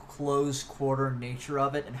the close quarter nature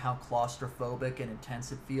of it and how claustrophobic and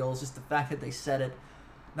intense it feels, just the fact that they set it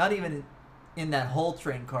not even in that whole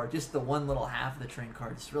train car, just the one little half of the train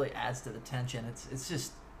car, just really adds to the tension. It's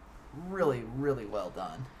just really, really well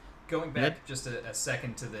done. Going back just a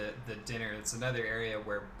second to the dinner, it's another area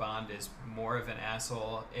where Bond is more of an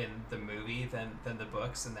asshole in the movie than the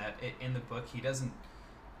books, and that in the book he doesn't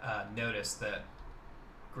notice that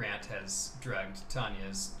Grant has drugged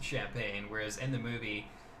Tanya's champagne, whereas in the movie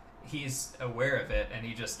he's aware of it and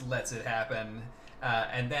he just lets it happen,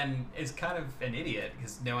 and then is kind of an idiot,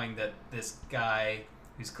 because knowing that this guy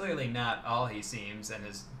who's clearly not all he seems and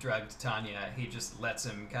has drugged Tanya, he just lets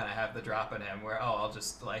him kind of have the drop on him where, I'll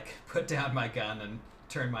just, like, put down my gun and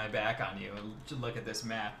turn my back on you and just look at this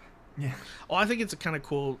map. Yeah. Well, I think it's a kind of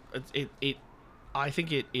cool. I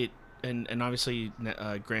think it and obviously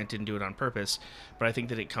Grant didn't do it on purpose, but I think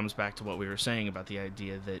that it comes back to what we were saying about the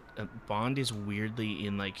idea that Bond is weirdly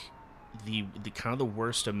in like the kind of the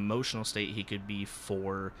worst emotional state he could be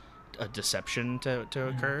for a deception to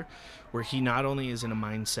occur, where he not only is in a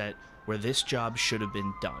mindset where this job should have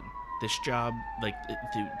been done, this job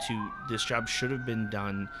this job should have been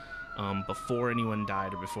done before anyone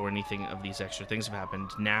died or before anything of these extra things have happened.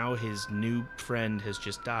 Now his new friend has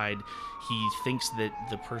just died. He thinks that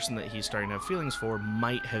the person that he's starting to have feelings for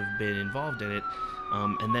might have been involved in it,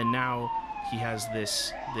 and then now he has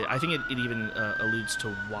this. I think it even alludes to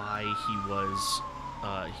why he was,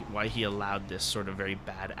 why he allowed this sort of very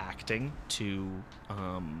bad acting to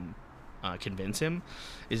convince him,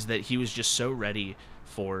 is that he was just so ready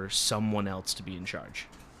for someone else to be in charge.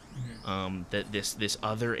 That this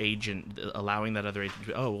other agent, allowing that other agent to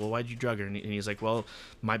be, oh, well, why'd you drug her? And he's like, well,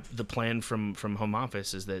 the plan from Home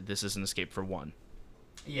Office is that this is an escape for one.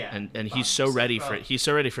 Yeah. And he's so ready for it. He's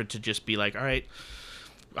so ready for it to just be like, all right,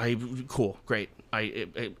 cool, great.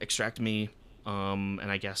 Extract me,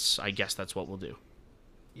 and I guess that's what we'll do.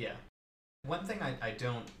 Yeah. One thing I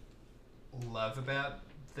don't love about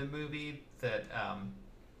the movie that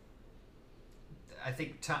I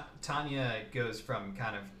think Tanya goes from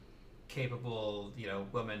kind of capable,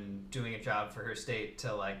 woman doing a job for her state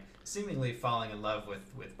to like seemingly falling in love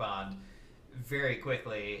with Bond very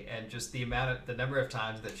quickly, and just the number of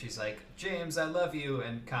times that she's like, James, I love you,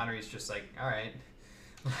 and Connery's just like, all right.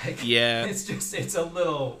 Like, yeah, it's a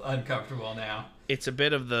little uncomfortable now. It's a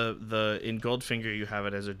bit of the in Goldfinger you have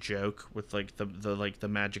it as a joke with like the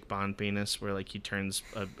magic Bond penis where like he turns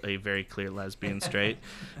a very clear lesbian straight,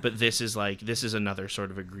 but this is another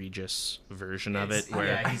sort of egregious version of it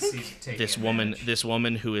where he's this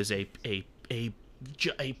woman who is a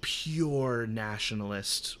pure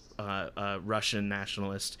nationalist, Russian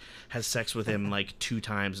nationalist, has sex with him like 2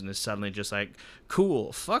 times and is suddenly just like,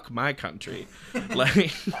 cool, fuck my country.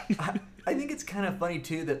 Like, I think it's kind of funny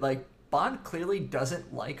too that like Bond clearly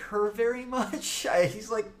doesn't like her very much.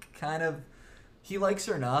 He's like he likes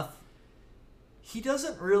her enough. He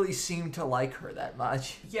doesn't really seem to like her that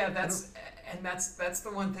much. Yeah, that's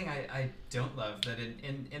the one thing I don't love, that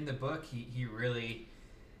in the book he really,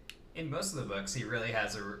 in most of the books, he really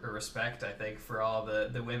has a respect, I think, for all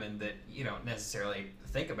the women that you don't necessarily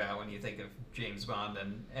think about when you think of James Bond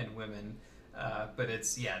and women. But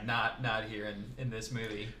it's, not here in this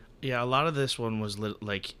movie. Yeah, a lot of this one was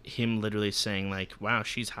like him literally saying like, wow,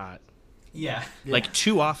 she's hot. Yeah. Like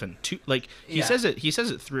too often. He says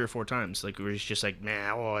it 3 or 4 times, like where he's just like,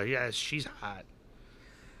 man, oh yeah, she's hot.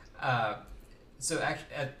 So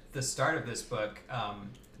at the start of this book,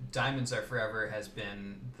 Diamonds Are Forever has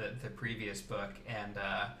been the previous book, and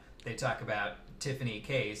they talk about Tiffany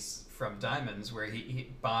Case from Diamonds, where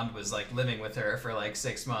Bond was like living with her for like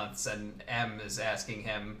 6 months, and M is asking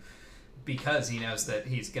him, because he knows that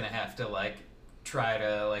he's gonna have to like try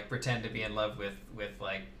to like pretend to be in love with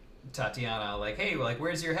like Tatiana, like, hey, like,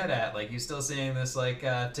 where's your head at? Like, you still seeing this like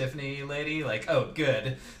Tiffany lady? Like, oh,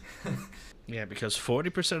 good. Yeah, because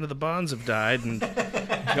 40% of the Bonds have died, and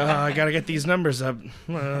I gotta get these numbers up.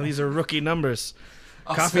 Well, these are rookie numbers.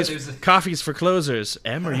 Coffee's for closers.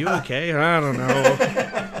 M, are you okay? I don't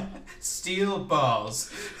know. Steel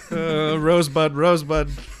balls.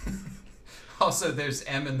 Rosebud. Also, there's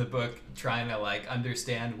M in the book trying to like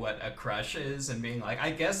understand what a crush is and being like,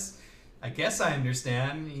 I guess I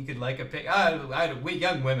understand. You could like a pic. We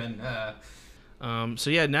young women. So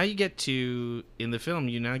yeah, now you get to, in the film,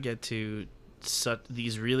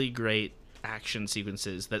 these really great action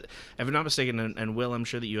sequences that, if I'm not mistaken, and Will, I'm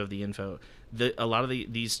sure that you have the info, a lot of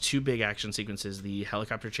these 2 big action sequences, the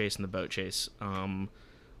helicopter chase and the boat chase,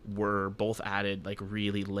 were both added like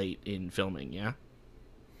really late in filming.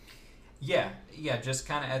 Yeah, just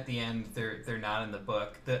kind of at the end. They're not in the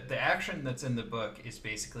book. The action that's in the book is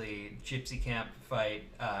basically Gypsy Camp fight,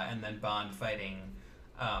 and then Bond fighting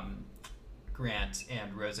Grant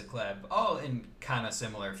and Rosa Klebb, all in kind of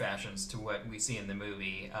similar fashions to what we see in the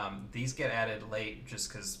movie. These get added late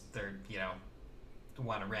just because they're,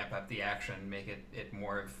 want to ramp up the action, make it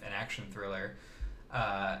more of an action thriller.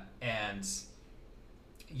 And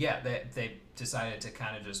yeah, they decided to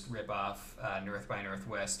kind of just rip off North by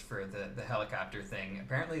Northwest for the helicopter thing.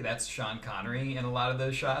 Apparently that's Sean Connery in a lot of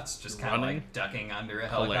those shots, just kind of like ducking under a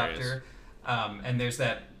helicopter. And there's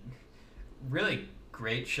that really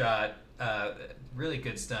great shot really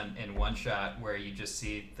good stunt in one shot where you just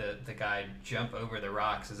see the guy jump over the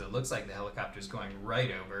rocks as it looks like the helicopter's going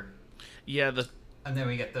right over. Yeah, and then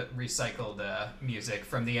we get the recycled music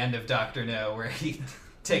from the end of Dr. No where he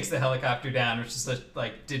takes the helicopter down, which is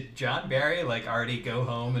like, did John Barry like already go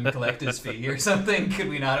home and collect his fee or something? Could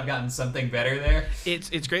we not have gotten something better there?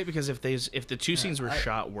 It's great because if the two scenes were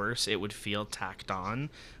shot worse, it would feel tacked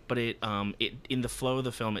on. But it in the flow of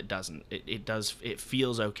the film, it doesn't. It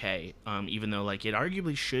feels okay. Even though like it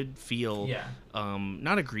arguably should feel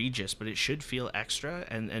not egregious, but it should feel extra.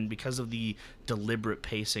 And because of the deliberate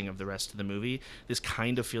pacing of the rest of the movie, this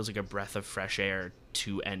kind of feels like a breath of fresh air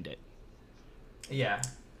to end it. Yeah,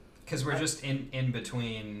 because we're just in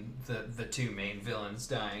between the two main villains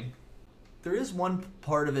dying. There is one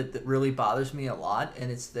part of it that really bothers me a lot,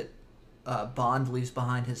 and it's that Bond leaves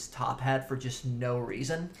behind his top hat for just no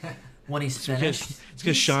reason when he's finished. It's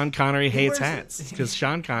because Sean Connery hates hats. Because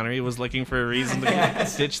Sean Connery was looking for a reason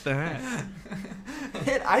to ditch the hat.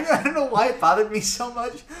 I don't know why it bothered me so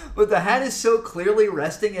much, but the hat is so clearly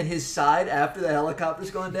resting at his side after the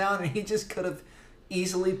helicopter's going down, and he just could have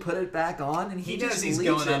easily put it back on, and he knows just he's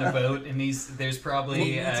leaves going it. on a boat, and there's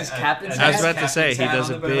probably his captain's I was hat. about to say he does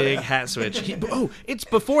a big hat switch. It's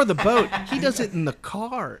before the boat. He does it in the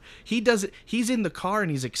car. He does it. He's in the car and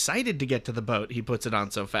he's excited to get to the boat. He puts it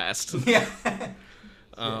on so fast. Yeah.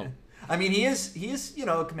 I mean, he is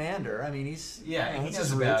a commander. I mean, he's he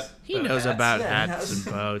knows about hats and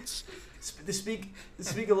boats. To speak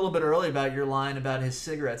a little bit early about your line about his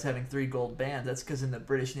cigarettes having 3 gold bands. That's because in the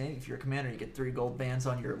British Navy, if you're a commander, you get 3 gold bands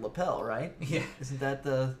on your lapel, right? Yeah. Isn't that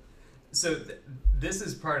the? So this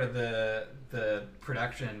is part of the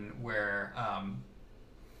production where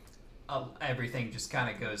everything just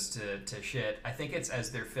kind of goes to shit. I think it's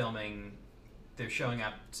as they're filming, they're showing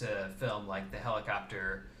up to film like the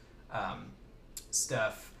helicopter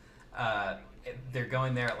stuff. They're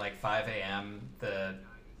going there at like 5 a.m. The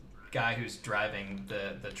guy who's driving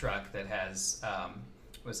the truck that has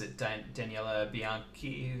was it Daniela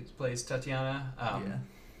Bianchi who plays Tatiana?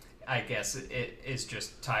 I guess it is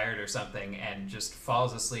just tired or something and just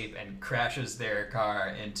falls asleep and crashes their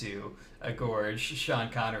car into a gorge. Sean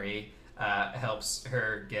Connery helps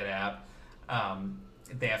her get out.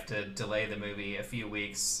 They have to delay the movie a few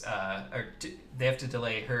weeks, they have to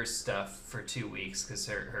delay her stuff for 2 weeks because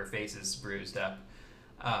her face is bruised up.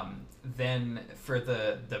 Then for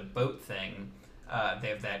the boat thing, they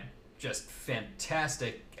have that just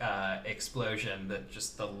fantastic explosion,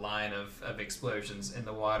 the line of explosions in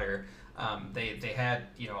the water. They had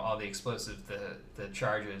all the explosive the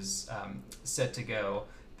charges set to go.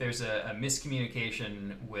 There's a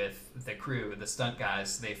miscommunication with the crew, the stunt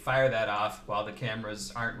guys. They fire that off while the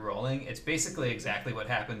cameras aren't rolling. It's basically exactly what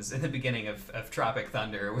happens in the beginning of Tropic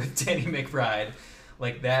Thunder with Danny McBride.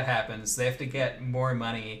 Like that happens. They have to get more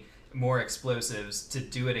money, more explosives to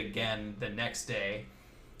do it again the next day.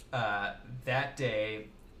 That day,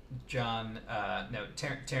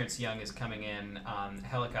 Terrence Young is coming in on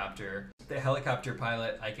helicopter. The helicopter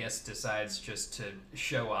pilot, I guess, decides just to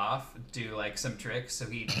show off, do like some tricks. So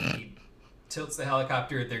he tilts the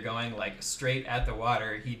helicopter. They're going like straight at the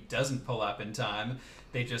water. He doesn't pull up in time.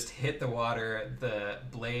 They just hit the water. The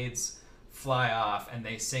blades fly off and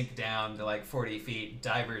they sink down to like 40 feet.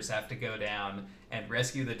 Divers have to go down and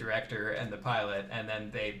rescue the director and the pilot, and then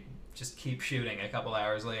they just keep shooting a couple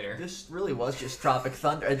hours later. This really was just Tropic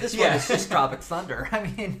Thunder. One is just Tropic Thunder. I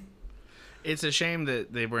mean, it's a shame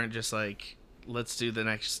that they weren't just like, let's do the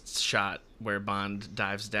next shot where Bond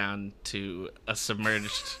dives down to a submerged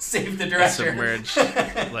save the director.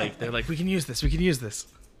 Like they're like, we can use this. So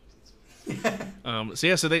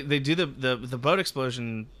they do the boat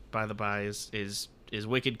explosion. By the by, is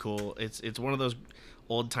wicked cool. It's one of those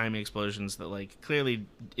old-timey explosions that like clearly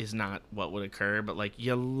is not what would occur, but like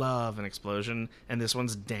you love an explosion, and this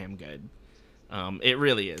one's damn good. It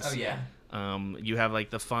really is. Oh yeah. You have like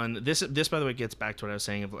the fun. This by the way gets back to what I was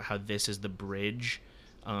saying about how this is the bridge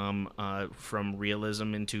from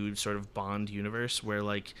realism into sort of Bond universe, where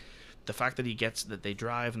like the fact that they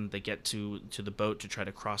drive and they get to the boat to try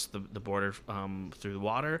to cross the border through the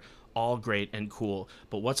water, all great and cool.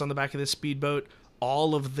 But what's on the back of this speedboat?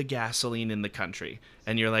 All of the gasoline in the country,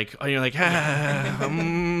 and you're like, That'll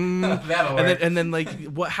work. And then like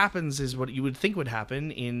what happens is what you would think would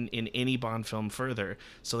happen in any Bond film further.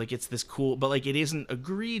 So like it's this cool, but like it isn't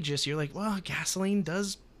egregious. You're like, well, gasoline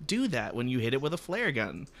does do that when you hit it with a flare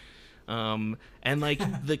gun. And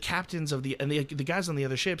like the captains of the guys on the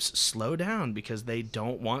other ships slow down because they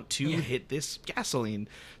don't want to hit this gasoline.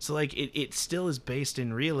 So like it still is based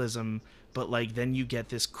in realism, but like then you get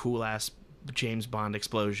this cool ass James Bond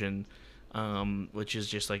explosion which is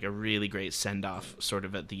just like a really great send off, sort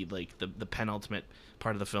of at the penultimate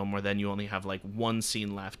part of the film, where then you only have like 2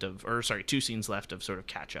 scenes left of sort of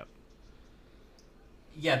catch up.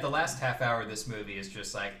 Yeah, the last half hour of this movie is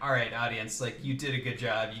just like, all right, audience, like, you did a good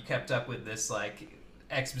job. You kept up with this, like,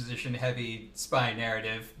 exposition-heavy spy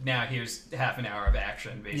narrative. Now here's half an hour of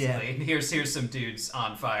action, basically. Yeah. Here's some dudes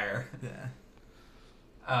on fire. Yeah.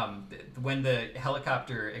 When the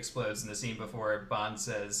helicopter explodes in the scene before, Bond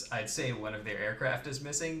says, I'd say one of their aircraft is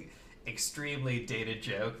missing. Extremely dated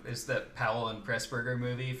joke is the Powell and Pressburger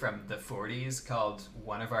movie from the 40s called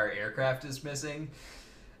One of Our Aircraft is Missing.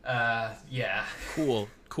 Yeah. Cool.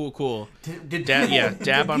 Did dab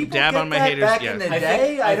on my haters. Back yeah. in the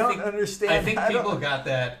day? I don't understand. I think people got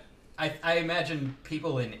that. I imagine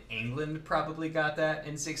people in England probably got that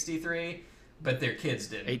in '63, but their kids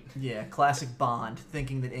didn't. Yeah, classic Bond,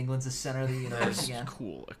 thinking that England's the center of the universe again.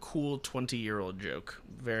 Cool. A cool 20-year-old joke.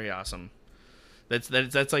 Very awesome. That's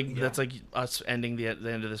like us ending the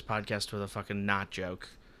end of this podcast with a fucking not joke.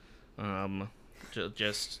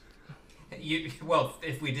 Just. Well,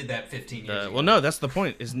 if we did that 15 years ago. Well, no, that's the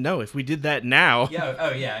point. If we did that now. Yeah.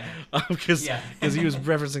 Oh, yeah. Because he was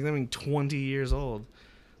referencing them being 20 years old.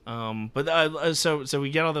 So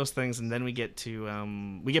we get all those things, and then we get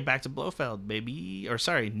back to Blofeld, baby. Or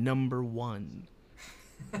sorry, number 1.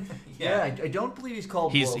 Yeah, I don't believe he's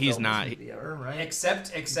called. He's not. Right?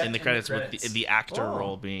 Except in the credits with the actor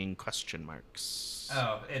role being question marks.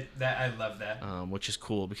 Oh, I love that. Which is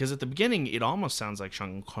cool because at the beginning it almost sounds like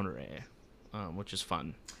Sean Connery. Which is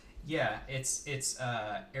fun. Yeah, it's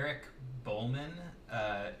Eric Bowman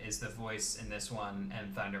is the voice in this one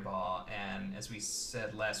and Thunderball, and as we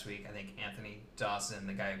said last week, I think Anthony Dawson,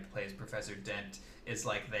 the guy who plays Professor Dent, is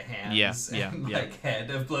like the hands and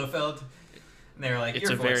head of Blofeld. And they're like, it's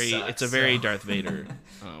a very Darth Vader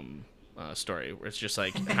story where it's just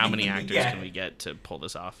like how many actors can we get to pull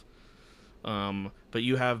this off. But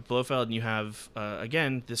you have Blofeld and you have,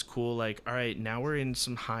 again, this cool, like, all right, now we're in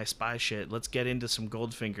some high spy shit. Let's get into some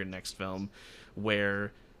Goldfinger next film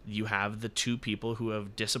where you have the 2 people who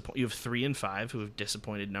have you have 3 and 5 who have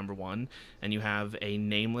disappointed number 1, and you have a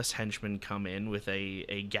nameless henchman come in with a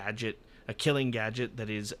killing gadget that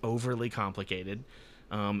is overly complicated.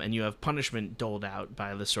 And you have punishment doled out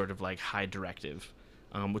by the sort of like high directive,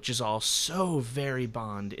 which is all so very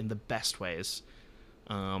Bond in the best ways.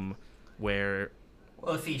 Where,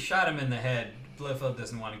 well, if he shot him in the head, Blofeld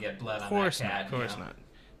doesn't want to get blood on that cat. Of course not.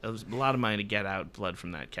 That was a lot of money to get out blood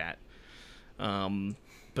from that cat.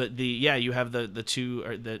 But you have the 2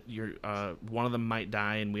 or that you're one of them might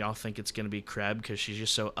die, and we all think it's going to be Kreb because she's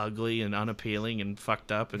just so ugly and unappealing and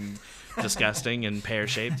fucked up and disgusting and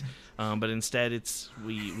pear-shaped. But instead,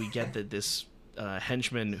 we get that this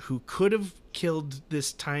henchman who could have killed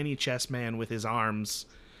this tiny chess man with his arms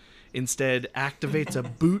instead activates a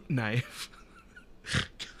boot knife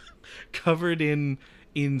covered in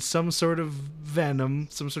some sort of venom,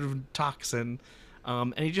 some sort of toxin,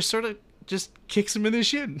 and he just sort of kicks him in the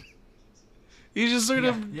shin. He just sort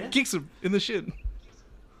of kicks him in the shin.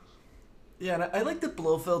 Yeah, and I like that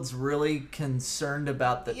Blofeld's really concerned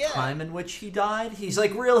about the time in which he died. He's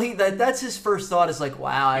like, really, that's his first thought is like,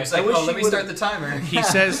 wow. He's like, let me start the timer. He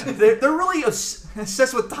says they're really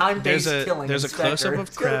obsessed with time-based killing. There's a close-up of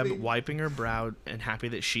Kreb wiping her brow and happy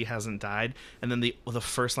that she hasn't died, and then the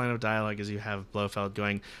first line of dialogue is you have Blofeld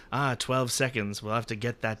going, 12 seconds. We'll have to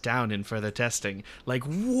get that down in further testing. Like,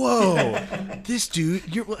 whoa, this dude.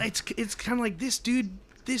 It's kind of like this dude.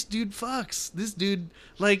 This dude fucks. This dude,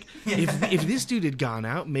 like, if this dude had gone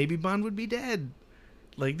out, maybe Bond would be dead.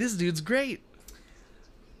 Like, this dude's great.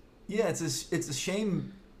 Yeah, it's a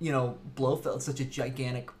shame, Blofeld's such a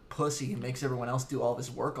gigantic pussy and makes everyone else do all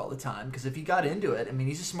this work all the time. Because if he got into it, I mean,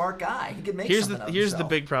 he's a smart guy. He could make something of himself. Here's the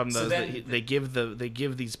big problem, though, is that they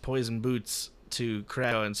give these poison boots to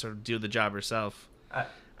Kreb and sort of do the job herself.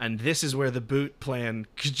 And this is where the boot plan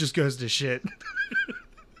just goes to shit.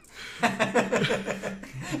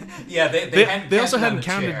 Yeah, they also hadn't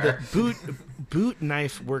counted that boot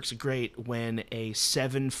knife works great when a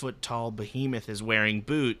 7-foot tall behemoth is wearing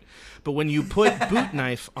boot, but when you put boot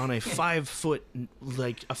knife on a 5-foot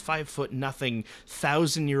nothing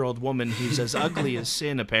 1,000-year-old woman who's as ugly as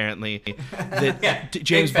sin, apparently, that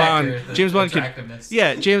James Bond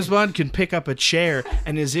can pick up a chair,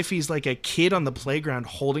 and as if he's like a kid on the playground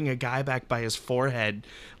holding a guy back by his forehead,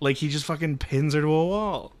 like he just fucking pins her to a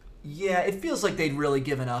wall. Yeah, it feels like they'd really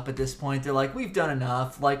given up at this point. They're like, we've done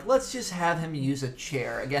enough. Like, let's just have him use a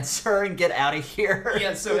chair against her and get out of here.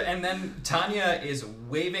 Yeah, and then Tanya is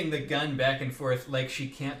waving the gun back and forth like she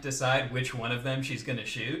can't decide which one of them she's going to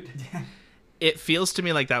shoot. It feels to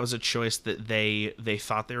me like that was a choice that they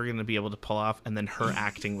thought they were going to be able to pull off, and then her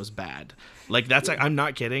acting was bad. Like that's like, I'm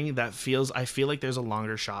not kidding. I feel like there's a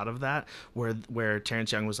longer shot of that where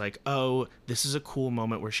Terrence Young was like, oh, this is a cool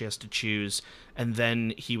moment where she has to choose, and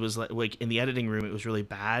then he was like in the editing room it was really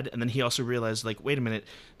bad, and then he also realized like, wait a minute,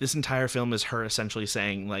 this entire film is her essentially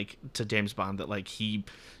saying like to James Bond that like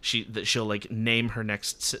she'll like name her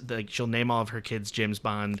next, like she'll name all of her kids James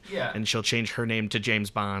Bond, and she'll change her name to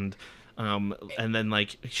James Bond. And then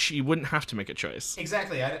like she wouldn't have to make a choice.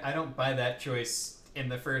 Exactly. I don't buy that choice in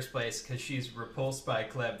the first place because she's repulsed by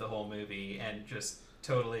Kleb the whole movie and just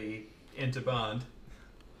totally into Bond.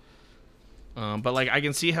 But like I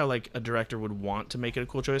can see how like a director would want to make it a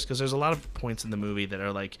cool choice because there's a lot of points in the movie that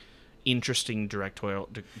are like interesting directorial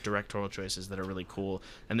choices that are really cool,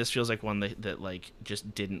 and this feels like one that like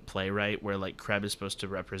just didn't play right, where like Kleb is supposed to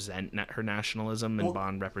represent her nationalism and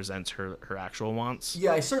Bond represents her actual wants.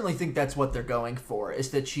 Yeah, I certainly think that's what they're going for, is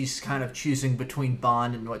that she's kind of choosing between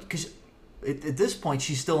Bond and what, because at this point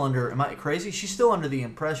she's still under, am I crazy? She's still under the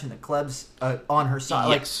impression that Kleb's on her side,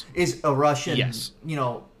 yes. Like is a Russian, yes. You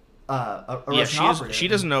know, a yeah, Russian operative. She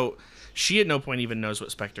doesn't know. She at no point even knows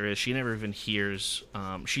what Spectre is. She never even hears.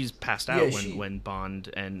 She's passed out when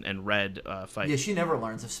Bond and Red fight. Yeah, she never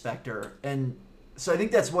learns of Spectre, and so I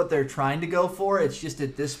think that's what they're trying to go for. It's just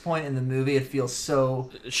at this point in the movie, it feels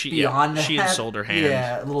so beyond that. She had sold her hand.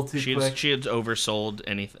 Yeah, a little too quick. She had oversold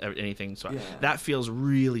anything. So that feels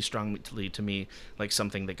really strongly to me like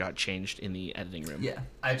something that got changed in the editing room. Yeah,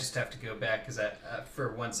 I just have to go back because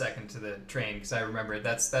for 1 second to the train because I remember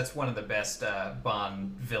that's one of the best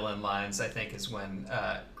Bond villain lines I think is when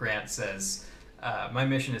Grant says. My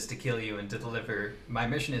mission is to kill you and deliver the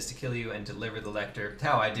Lecter.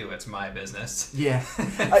 How I do it's my business. Yeah.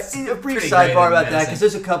 A brief sidebar about that, because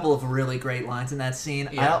there's a couple of really great lines in that scene.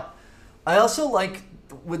 Yeah. I also like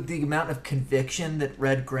with the amount of conviction that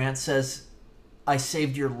Red Grant says, I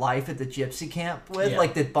saved your life at the gypsy camp with.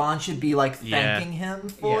 Like that Bond should be like thanking him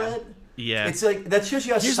for it. Yeah. It's like, that shows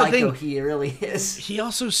you how psycho he really is. He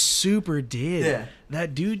also super did. Yeah.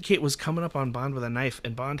 That dude was coming up on Bond with a knife,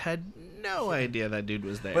 and Bond had no idea that dude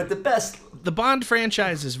was there. But the Bond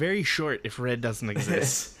franchise is very short if Red doesn't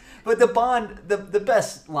exist. But the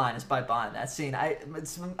best line is by Bond in that scene. I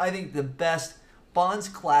think the best Bond's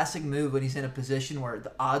classic move when he's in a position where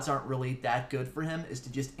the odds aren't really that good for him is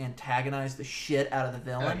to just antagonize the shit out of the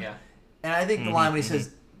villain. Oh, yeah. And I think the line when he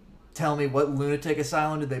says, tell me, what lunatic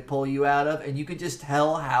asylum did they pull you out of? And you could just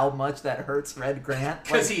tell how much that hurts Red Grant.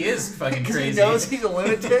 Because he is fucking crazy. He knows he's a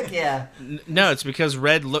lunatic, yeah. No, it's because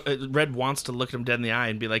Red wants to look him dead in the eye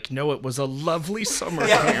and be like, no, it was a lovely summer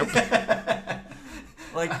camp.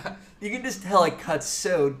 Like, you can just tell it cuts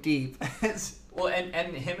so deep. Well,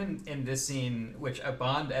 and him in this scene, which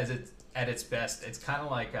Bond at its best, it's kind of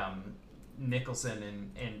like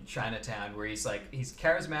Nicholson in Chinatown, where he's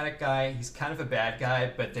charismatic guy, he's kind of a bad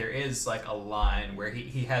guy, but there is like a line where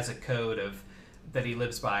he has a code that he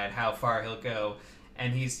lives by and how far he'll go,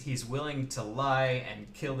 and he's willing to lie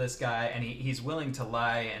and kill this guy, and he's willing to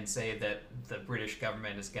lie and say that the British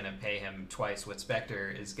government is going to pay him twice what Spectre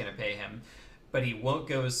is going to pay him, but he won't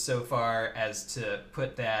go so far as to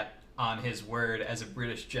put that on his word as a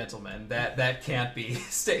British gentleman. That can't be.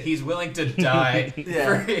 He's willing to die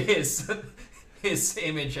for his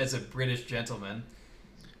image as a British gentleman.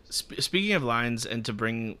 Speaking of lines, and to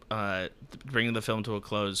bring the film to a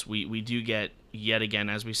close, we do get yet again,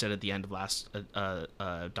 as we said at the end of last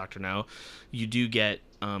Dr. No, you do get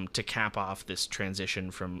to cap off this transition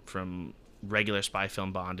from regular spy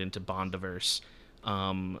film Bond into Bondiverse.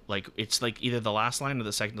 Like it's like either the last line or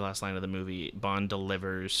the second to last line of the movie, Bond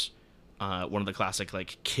delivers one of the classic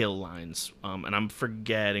like kill lines, and I'm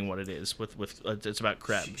forgetting what it is. With it's about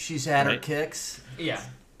Kleb. She's had her kicks. Yeah.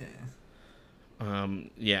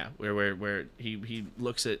 Where he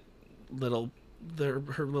looks at her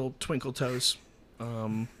little twinkle toes,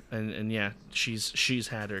 and yeah, she's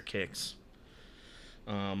had her kicks.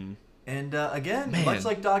 And again, Man. much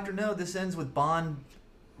like Dr. No, this ends with Bond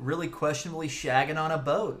really questionably shagging on a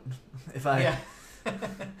boat.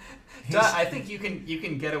 I think you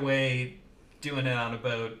can get away doing it on a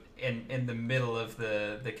boat in the middle of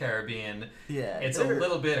the Caribbean. Yeah, it's a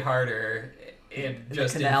little bit harder in the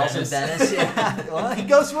canals of Venice. Yeah, well, he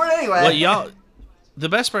goes for it anyway. Well, the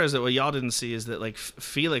best part is that what y'all didn't see is that like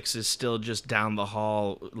Felix is still just down the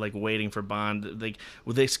hall, like waiting for Bond. Like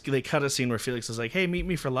they cut a scene where Felix is like, "Hey, meet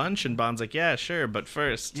me for lunch," and Bond's like, "Yeah, sure, but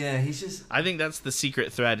first." Yeah, he's just. I think that's the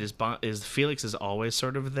secret thread. Is Felix is always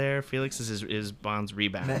sort of there. Felix is Bond's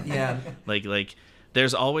rebound. Yeah. like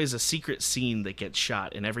there's always a secret scene that gets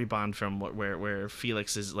shot in every Bond film where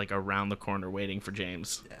Felix is like around the corner waiting for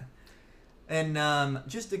James. Yeah. And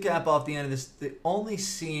just to cap off the end of this, the only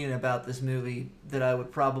scene about this movie that I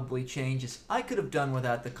would probably change is I could have done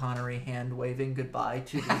without the Connery hand waving goodbye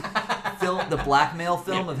to the the blackmail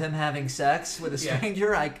film of him having sex with a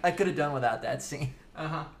stranger. I could have done without that scene.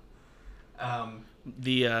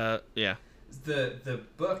 The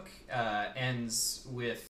book ends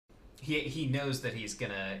with he knows that he's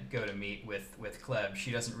gonna go to meet with Kleb.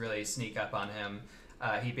 She doesn't really sneak up on him.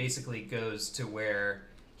 He basically goes to where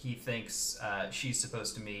he thinks she's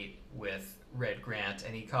supposed to meet with Red Grant,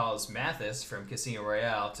 and he calls Mathis from Casino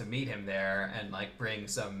Royale to meet him there and like bring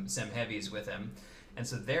some heavies with him. And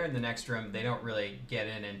so they're in the next room. They don't really get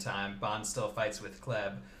in time. Bond still fights with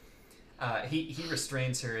Kleb. He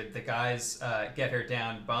restrains her. The guys get her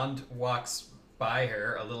down. Bond walks by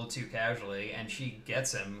her a little too casually, and she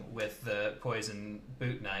gets him with the poison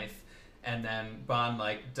boot knife. And then Bond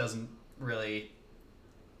like doesn't really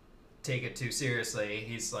take it too seriously.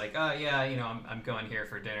 He's like, oh yeah, you know, I'm going here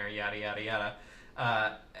for dinner, yada yada yada.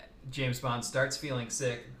 James Bond starts feeling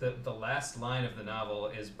sick. The last line of the novel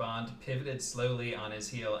is Bond pivoted slowly on his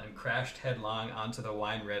heel and crashed headlong onto the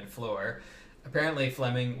wine red floor. Apparently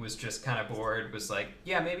Fleming was just kind of bored, was like,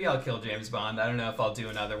 yeah, maybe I'll kill James Bond. I don't know if I'll do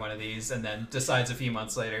another one of these. And then decides a few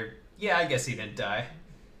months later, yeah, I guess he didn't die.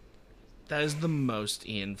 That is the most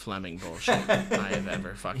Ian Fleming bullshit I have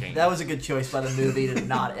ever fucking... That was a good choice by the movie to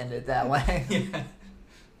not end it that way. Yeah.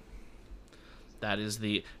 That is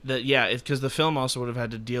because the film also would have had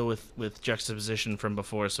to deal with juxtaposition from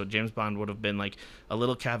before, so James Bond would have been like a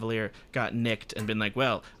little cavalier, got nicked, and been like,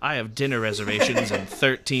 well, I have dinner reservations in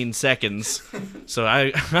 13 seconds, so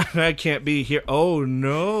I can't be here. Oh,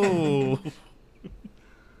 no.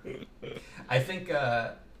 I think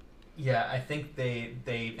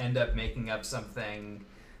they end up making up something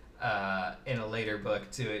in a later book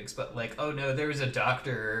to explain, like, oh no, there was a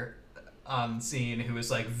doctor on scene who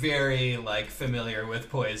was like very like familiar with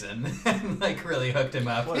poison and like really hooked him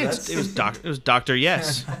up. It was Dr.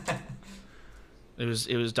 Yes. It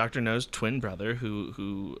was Dr. No's twin brother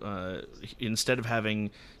who instead of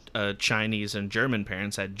having Chinese and German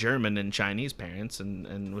parents, had German and Chinese parents,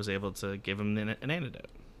 and was able to give him an antidote.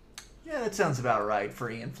 Yeah, that sounds about right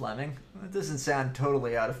for Ian Fleming. It doesn't sound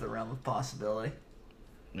totally out of the realm of possibility.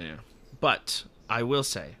 Yeah, but I will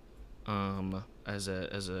say, as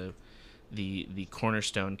the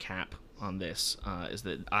cornerstone cap on this is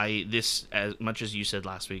that this, as much as you said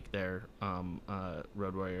last week there,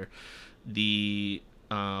 Road Warrior, the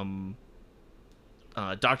Dr.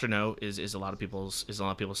 No is a lot of people's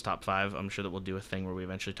top 5. I'm sure that we'll do a thing where we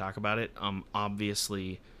eventually talk about it.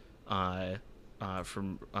 Obviously,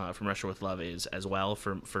 from Russia with Love is as well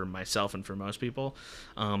for myself and for most people,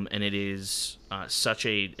 and it is such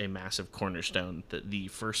a massive cornerstone that the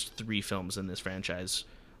first 3 films in this franchise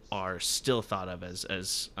are still thought of as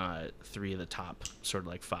 3 of the top sort of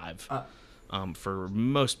like 5 for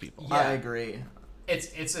most people. Yeah. I agree.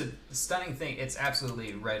 It's a stunning thing. It's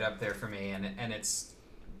absolutely right up there for me, and it's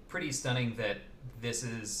pretty stunning that this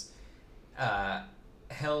is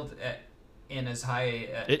held in as high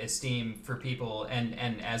esteem for people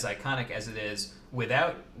and as iconic as it is,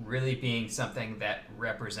 without really being something that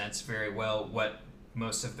represents very well what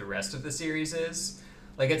most of the rest of the series is.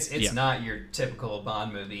 Like, it's not your typical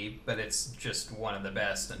Bond movie, but it's just one of the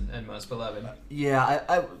best and most beloved.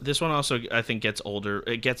 Yeah, this one also, I think, gets older.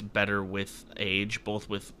 It gets better with age, both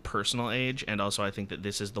with personal age, and also I think that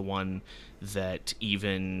this is the one that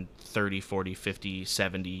even 30, 40, 50,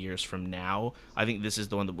 70 years from now, I think this is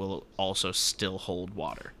the one that will also still hold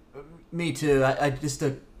water. Me too. I just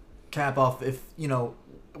to cap off, if, you know,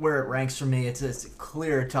 where it ranks for me, it's a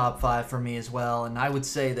clear top 5 for me as well, and I would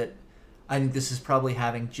say that I think this is probably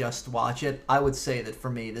having just watch it. I would say that for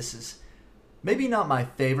me, this is maybe not my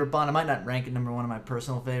favorite Bond. I might not rank it number 1 of my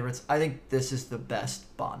personal favorites. I think this is the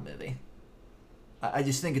best Bond movie. I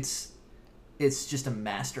just think it's just a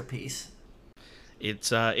masterpiece.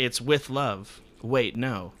 It's with love. Wait,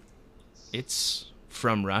 no, it's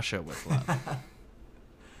From Russia with Love.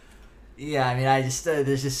 Yeah, I mean, I just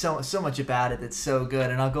there's just so much about it that's so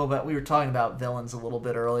good, and I'll go back. We were talking about villains a little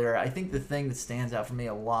bit earlier. I think the thing that stands out for me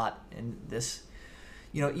a lot in this,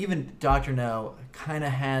 you know, even Dr. No kind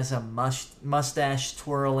of has a mustache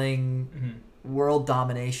twirling, world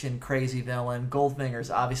domination crazy villain.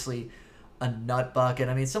 Goldfinger's obviously a nut bucket.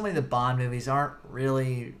 I mean, so many of the Bond movies aren't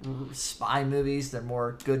really spy movies; they're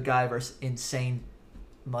more good guy versus insane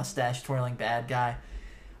mustache twirling bad guy.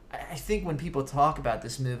 I think when people talk about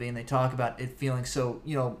this movie and they talk about it feeling so,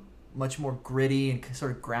 you know, much more gritty and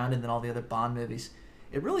sort of grounded than all the other Bond movies,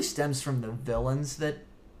 it really stems from the villains that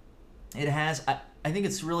it has. I think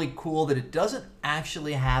it's really cool that it doesn't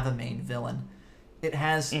actually have a main villain. It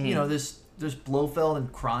has, you know, there's there's Blofeld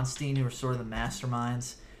and Kronstein, who are sort of the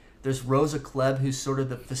masterminds. There's Rosa Klebb, who's sort of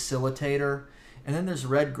the facilitator. And then there's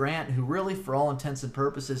Red Grant, who really, for all intents and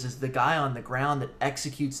purposes, is the guy on the ground that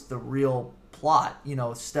executes the real plot,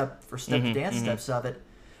 step for step, dance steps of it.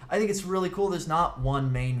 I think it's really cool there's not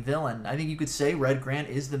one main villain. I think you could say Red Grant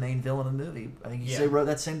is the main villain of the movie. I think you say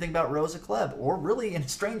that same thing about Rosa Klebb, or really, in a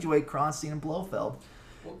strange way, Kronstein and Blofeld.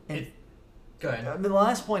 Well, and, go ahead. I mean, the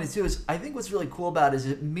last point is I think what's really cool about it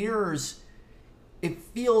is it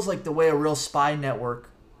feels like the way a real spy network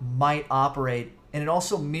might operate, and it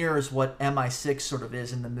also mirrors what MI6 sort of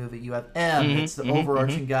is in the movie. You have M, it's the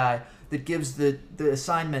overarching guy that gives the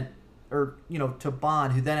assignment to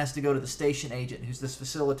Bond, who then has to go to the station agent, who's this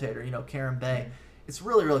facilitator, Karen Bay. It's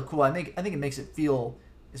really, really cool. I think it makes it feel,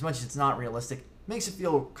 as much as it's not realistic, makes it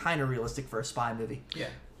feel kind of realistic for a spy movie. Yeah.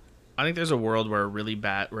 I think there's a world where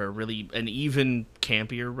an even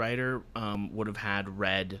campier writer would have had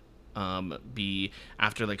Red be,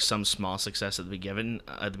 after like some small success at the beginning,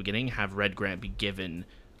 have Red Grant be given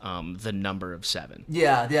the number of 7.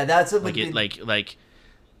 Yeah, that's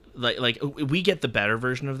like we get the better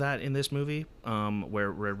version of that in this movie,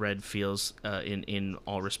 where Red feels in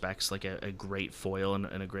all respects like a great foil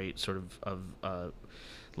and a great sort of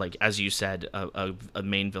like, as you said, a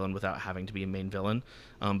main villain without having to be a main villain.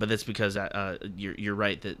 But that's because you're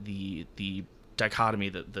right that the dichotomy,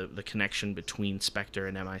 the connection between Spectre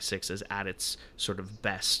and MI6 is at its sort of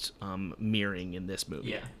best mirroring in this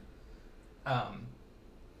movie.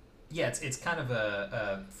 Yeah, it's kind of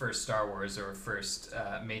a first Star Wars or first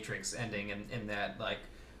Matrix ending in that, like,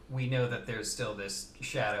 we know that there's still this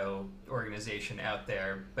shadow organization out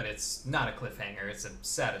there, but it's not a cliffhanger. It's a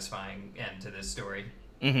satisfying end to this story.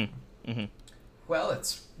 Well,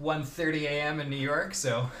 it's 1:30 a.m. in New York,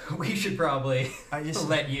 so we should probably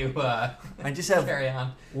let you I just have carry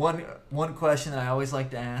on. One question that I always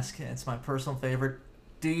like to ask, and it's my personal favorite.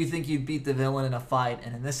 Do you think you'd beat the villain in a fight?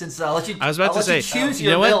 And in this instance, I'll let you. I was about to say, choose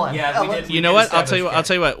your villain. Yeah, we did. You know what? I'll tell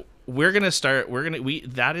you what. We're gonna start.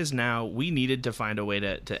 That is now. We needed to find a way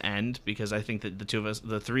to end, because I think that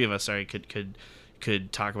the three of us,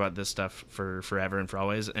 could talk about this stuff for forever and for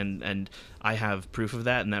always. And I have proof of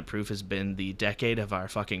that, and that proof has been the decade of our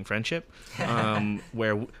fucking friendship,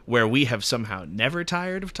 where we have somehow never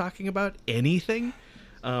tired of talking about anything.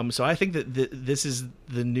 So I think that this is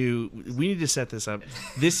the new. We need to set this up.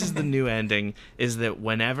 This is the new ending. Is that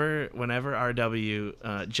whenever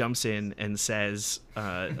RW jumps in and says,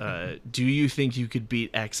 "Do you think you could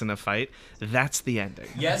beat X in a fight?" That's the ending.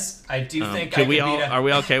 Yes, I do think. Are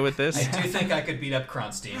we okay with this? I do think I could beat up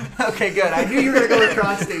Kronstein. Okay, good. I knew you were gonna go with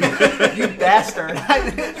Kronstein. You bastard.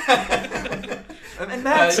 And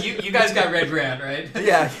Max, you guys got Red Grant, right?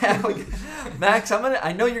 Yeah. Max,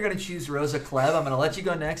 I know you're gonna choose Rosa Klebb. I'm gonna let you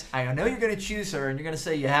go next. I know you're gonna choose her, and you're gonna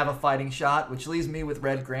say you have a fighting shot, which leaves me with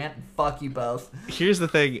Red Grant. And fuck you both. Here's the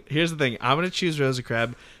thing. I'm gonna choose Rosa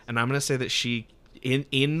Klebb, and I'm gonna say that she,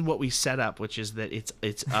 in what we set up, which is that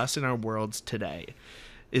it's us in our worlds today,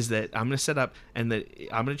 is that I'm going to set up and that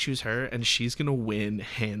I'm going to choose her, and she's going to win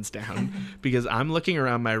hands down, because I'm looking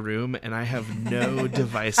around my room and I have no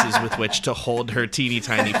devices with which to hold her teeny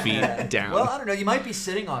tiny feet down. Well, I don't know. You might be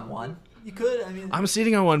sitting on one. You could. I'm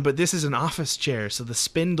sitting on one, but this is an office chair, so the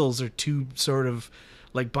spindles are too sort of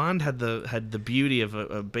like Bond had the beauty of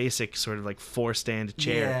a basic sort of like 4-stand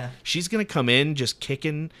chair. Yeah. She's going to come in just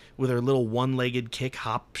kicking with her little one-legged kick,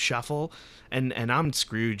 hop, shuffle. And I'm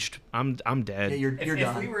Scrooged. I'm dead. Yeah, you're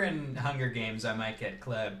done. If we were in Hunger Games, I might get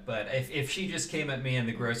Klebb. But if she just came at me in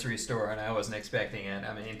the grocery store and I wasn't expecting it,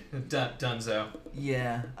 I mean, dunzo.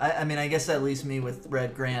 Yeah. I guess that leaves me with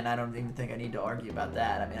Red Grant. I don't even think I need to argue about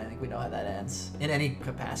that. I think we know how that ends. In any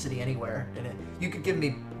capacity, anywhere. You could give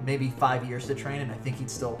me maybe 5 years to train, and I think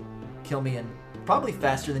he'd still kill me, and probably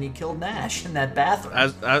faster than he killed Nash in that bathroom.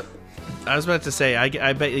 I was about to say,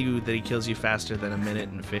 I bet you that he kills you faster than 1 minute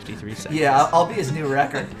and 53 seconds. Yeah, I'll be his new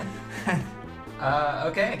record.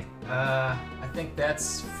 Okay. I think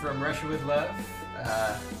that's From Russia with Love.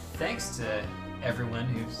 Thanks to everyone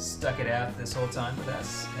who stuck it out this whole time with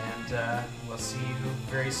us. And we'll see you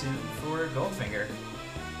very soon for Goldfinger.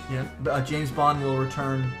 Yeah, James Bond will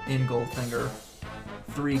return in Goldfinger.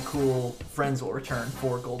 3 cool friends will return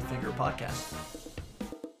for Goldfinger podcast.